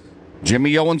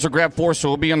 Jimmy Owens will grab 4, so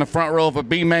he'll be in the front row of a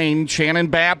B main. Shannon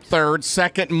Babb 3rd.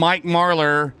 2nd, Mike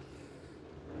Marlar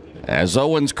as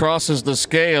Owens crosses the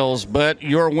scales. But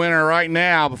your winner right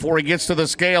now, before he gets to the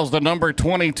scales, the number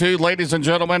 22, ladies and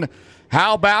gentlemen,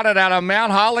 how about it out of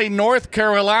Mount Holly, North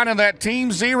Carolina, that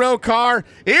Team Zero car?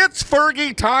 It's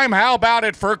Fergie time. How about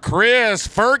it for Chris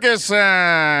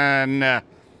Ferguson?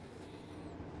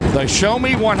 The Show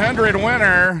Me 100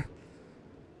 winner,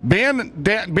 Ben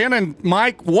and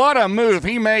Mike, what a move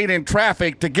he made in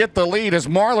traffic to get the lead as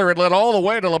Marlar had led all the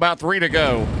way till about 3 to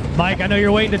go. Mike, I know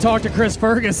you're waiting to talk to Chris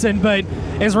Ferguson, but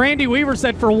as Randy Weaver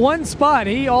said, for one spot,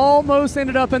 he almost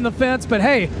ended up in the fence. But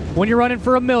hey, when you're running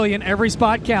for $1 million, every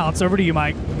spot counts. Over to you,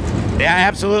 Mike. Yeah,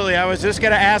 absolutely. I was just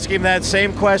going to ask him that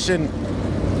same question.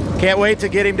 Can't wait to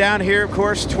get him down here. Of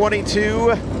course,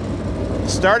 22.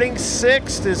 Starting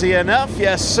 6th, is he enough?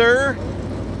 Yes, sir.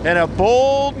 And a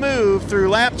bold move through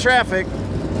lap traffic.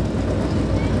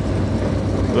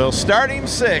 We'll start him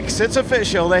 6th. It's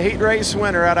official. The heat race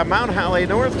winner out of Mount Holly,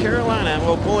 North Carolina.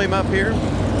 We'll pull him up here.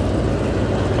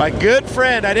 My good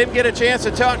friend. I didn't get a chance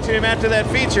to talk to him after that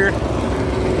feature.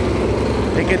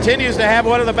 He continues to have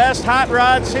one of the best hot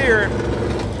rods here.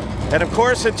 And of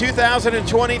course, in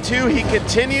 2022, he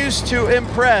continues to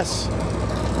impress.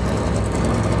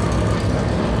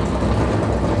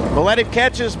 We'll let him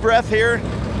catch his breath here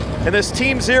in this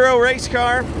Team Zero race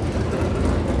car.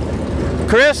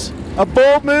 Chris, a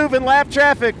bold move in lap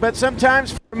traffic, but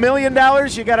sometimes for $1 million,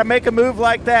 you got to make a move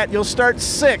like that. You'll start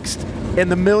 6th in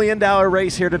the $1 million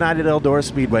race here tonight at Eldora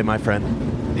Speedway, my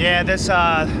friend. Yeah,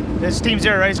 this Team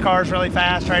Zero race car is really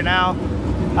fast right now.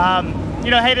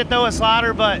 Hate to throw a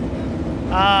slider, but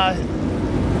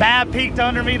Babb peaked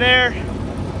under me there.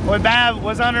 When Babb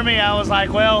was under me, I was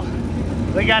like, well,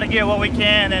 we got to get what we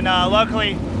can, and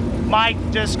luckily Mike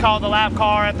just called the lap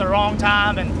car at the wrong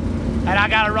time, and I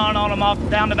got to run on him off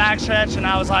down the backstretch, and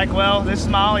I was like, well, this is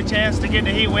my only chance to get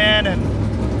the heat win,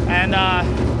 and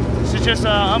this is just an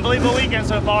unbelievable weekend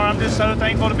so far. I'm just so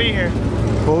thankful to be here.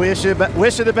 Well, wish you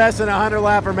the best in a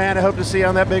 100-lapper, man. I hope to see you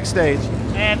on that big stage.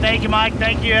 And thank you, Mike.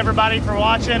 Thank you, everybody, for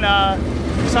watching.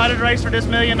 Excited to race for this $1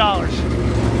 million.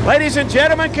 Ladies and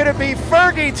gentlemen, could it be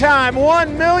Fergie time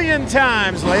 1 million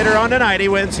times? Later on tonight, he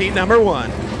wins heat number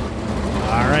 1.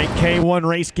 All right, K1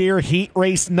 race gear, heat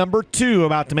race number 2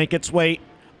 about to make its way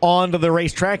onto the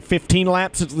racetrack. 15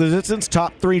 laps into the distance.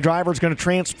 Top 3 drivers going to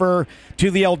transfer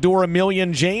to the Eldora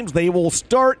Million James. They will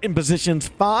start in positions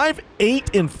 5,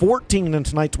 8, and 14 in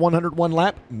tonight's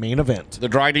 101-lap main event. The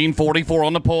Dryden 44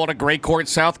 on the pole out of Gray Court,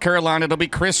 South Carolina. It'll be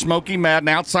Chris Smokey Madden.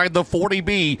 Outside the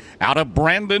 40B out of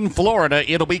Brandon, Florida,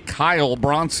 it'll be Kyle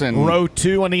Bronson. Row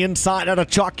 2 on the inside out of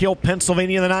Chalk Hill,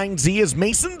 Pennsylvania. The 9Z is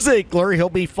Mason Ziegler. He'll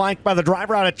be flanked by the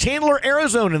driver out of Chandler,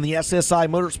 Arizona in the SSI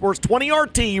Motorsports 20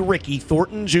 RT, Ricky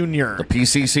Thornton Jr. The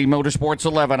PCC Motorsports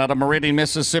 11 out of Meridian,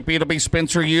 Mississippi. It'll be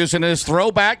Spencer Hughes in his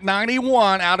throwback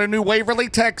 91 out of New Waverly,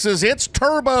 Texas. It's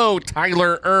Turbo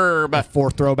Tyler Erb. A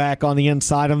 4th throwback on the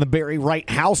inside on the Barry Wright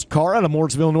House car out of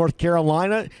Mooresville, North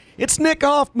Carolina. It's Nick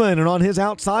Hoffman, and on his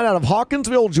outside out of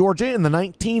Hawkinsville, Georgia in the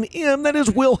 19M, that is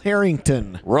Will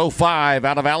Harrington. Row 5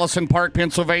 out of Allison Park,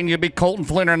 Pennsylvania, be Colton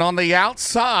Flinner. And on the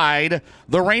outside,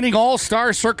 the reigning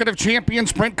All-Star Circuit of Champions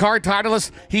sprint car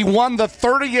titleist. He won the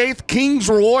 38th Kings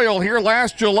Royal here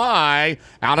last July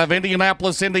out of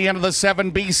Indianapolis, Indiana, the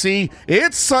 7BC.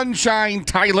 It's Sunshine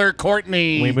Tyler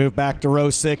Courtney. We move back to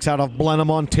row 6 out of Blenheim,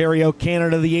 Ontario,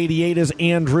 Canada. The 88 is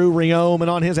Andrew Riome,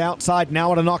 and on his outside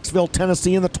now out of Knoxville,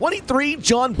 Tennessee in the 23,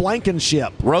 John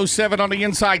Blankenship. Row 7 on the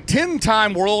inside,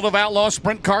 10-time World of Outlaw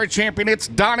Sprint Car Champion. It's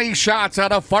Donnie Schatz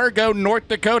out of Fargo, North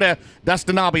Dakota.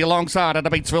 Dustin Nobby alongside out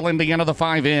of Batesville, Indiana, the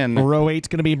 5N. Row 8 is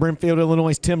going to be Brimfield,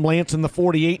 Illinois, Tim Lance in the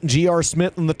 48, and G.R.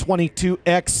 Smith in the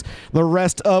 22X. The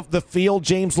rest of the field,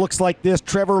 James, looks like this.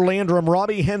 Trevor Landrum,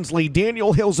 Robbie Hensley,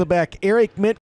 Daniel Hilzebeck, Eric Mitt,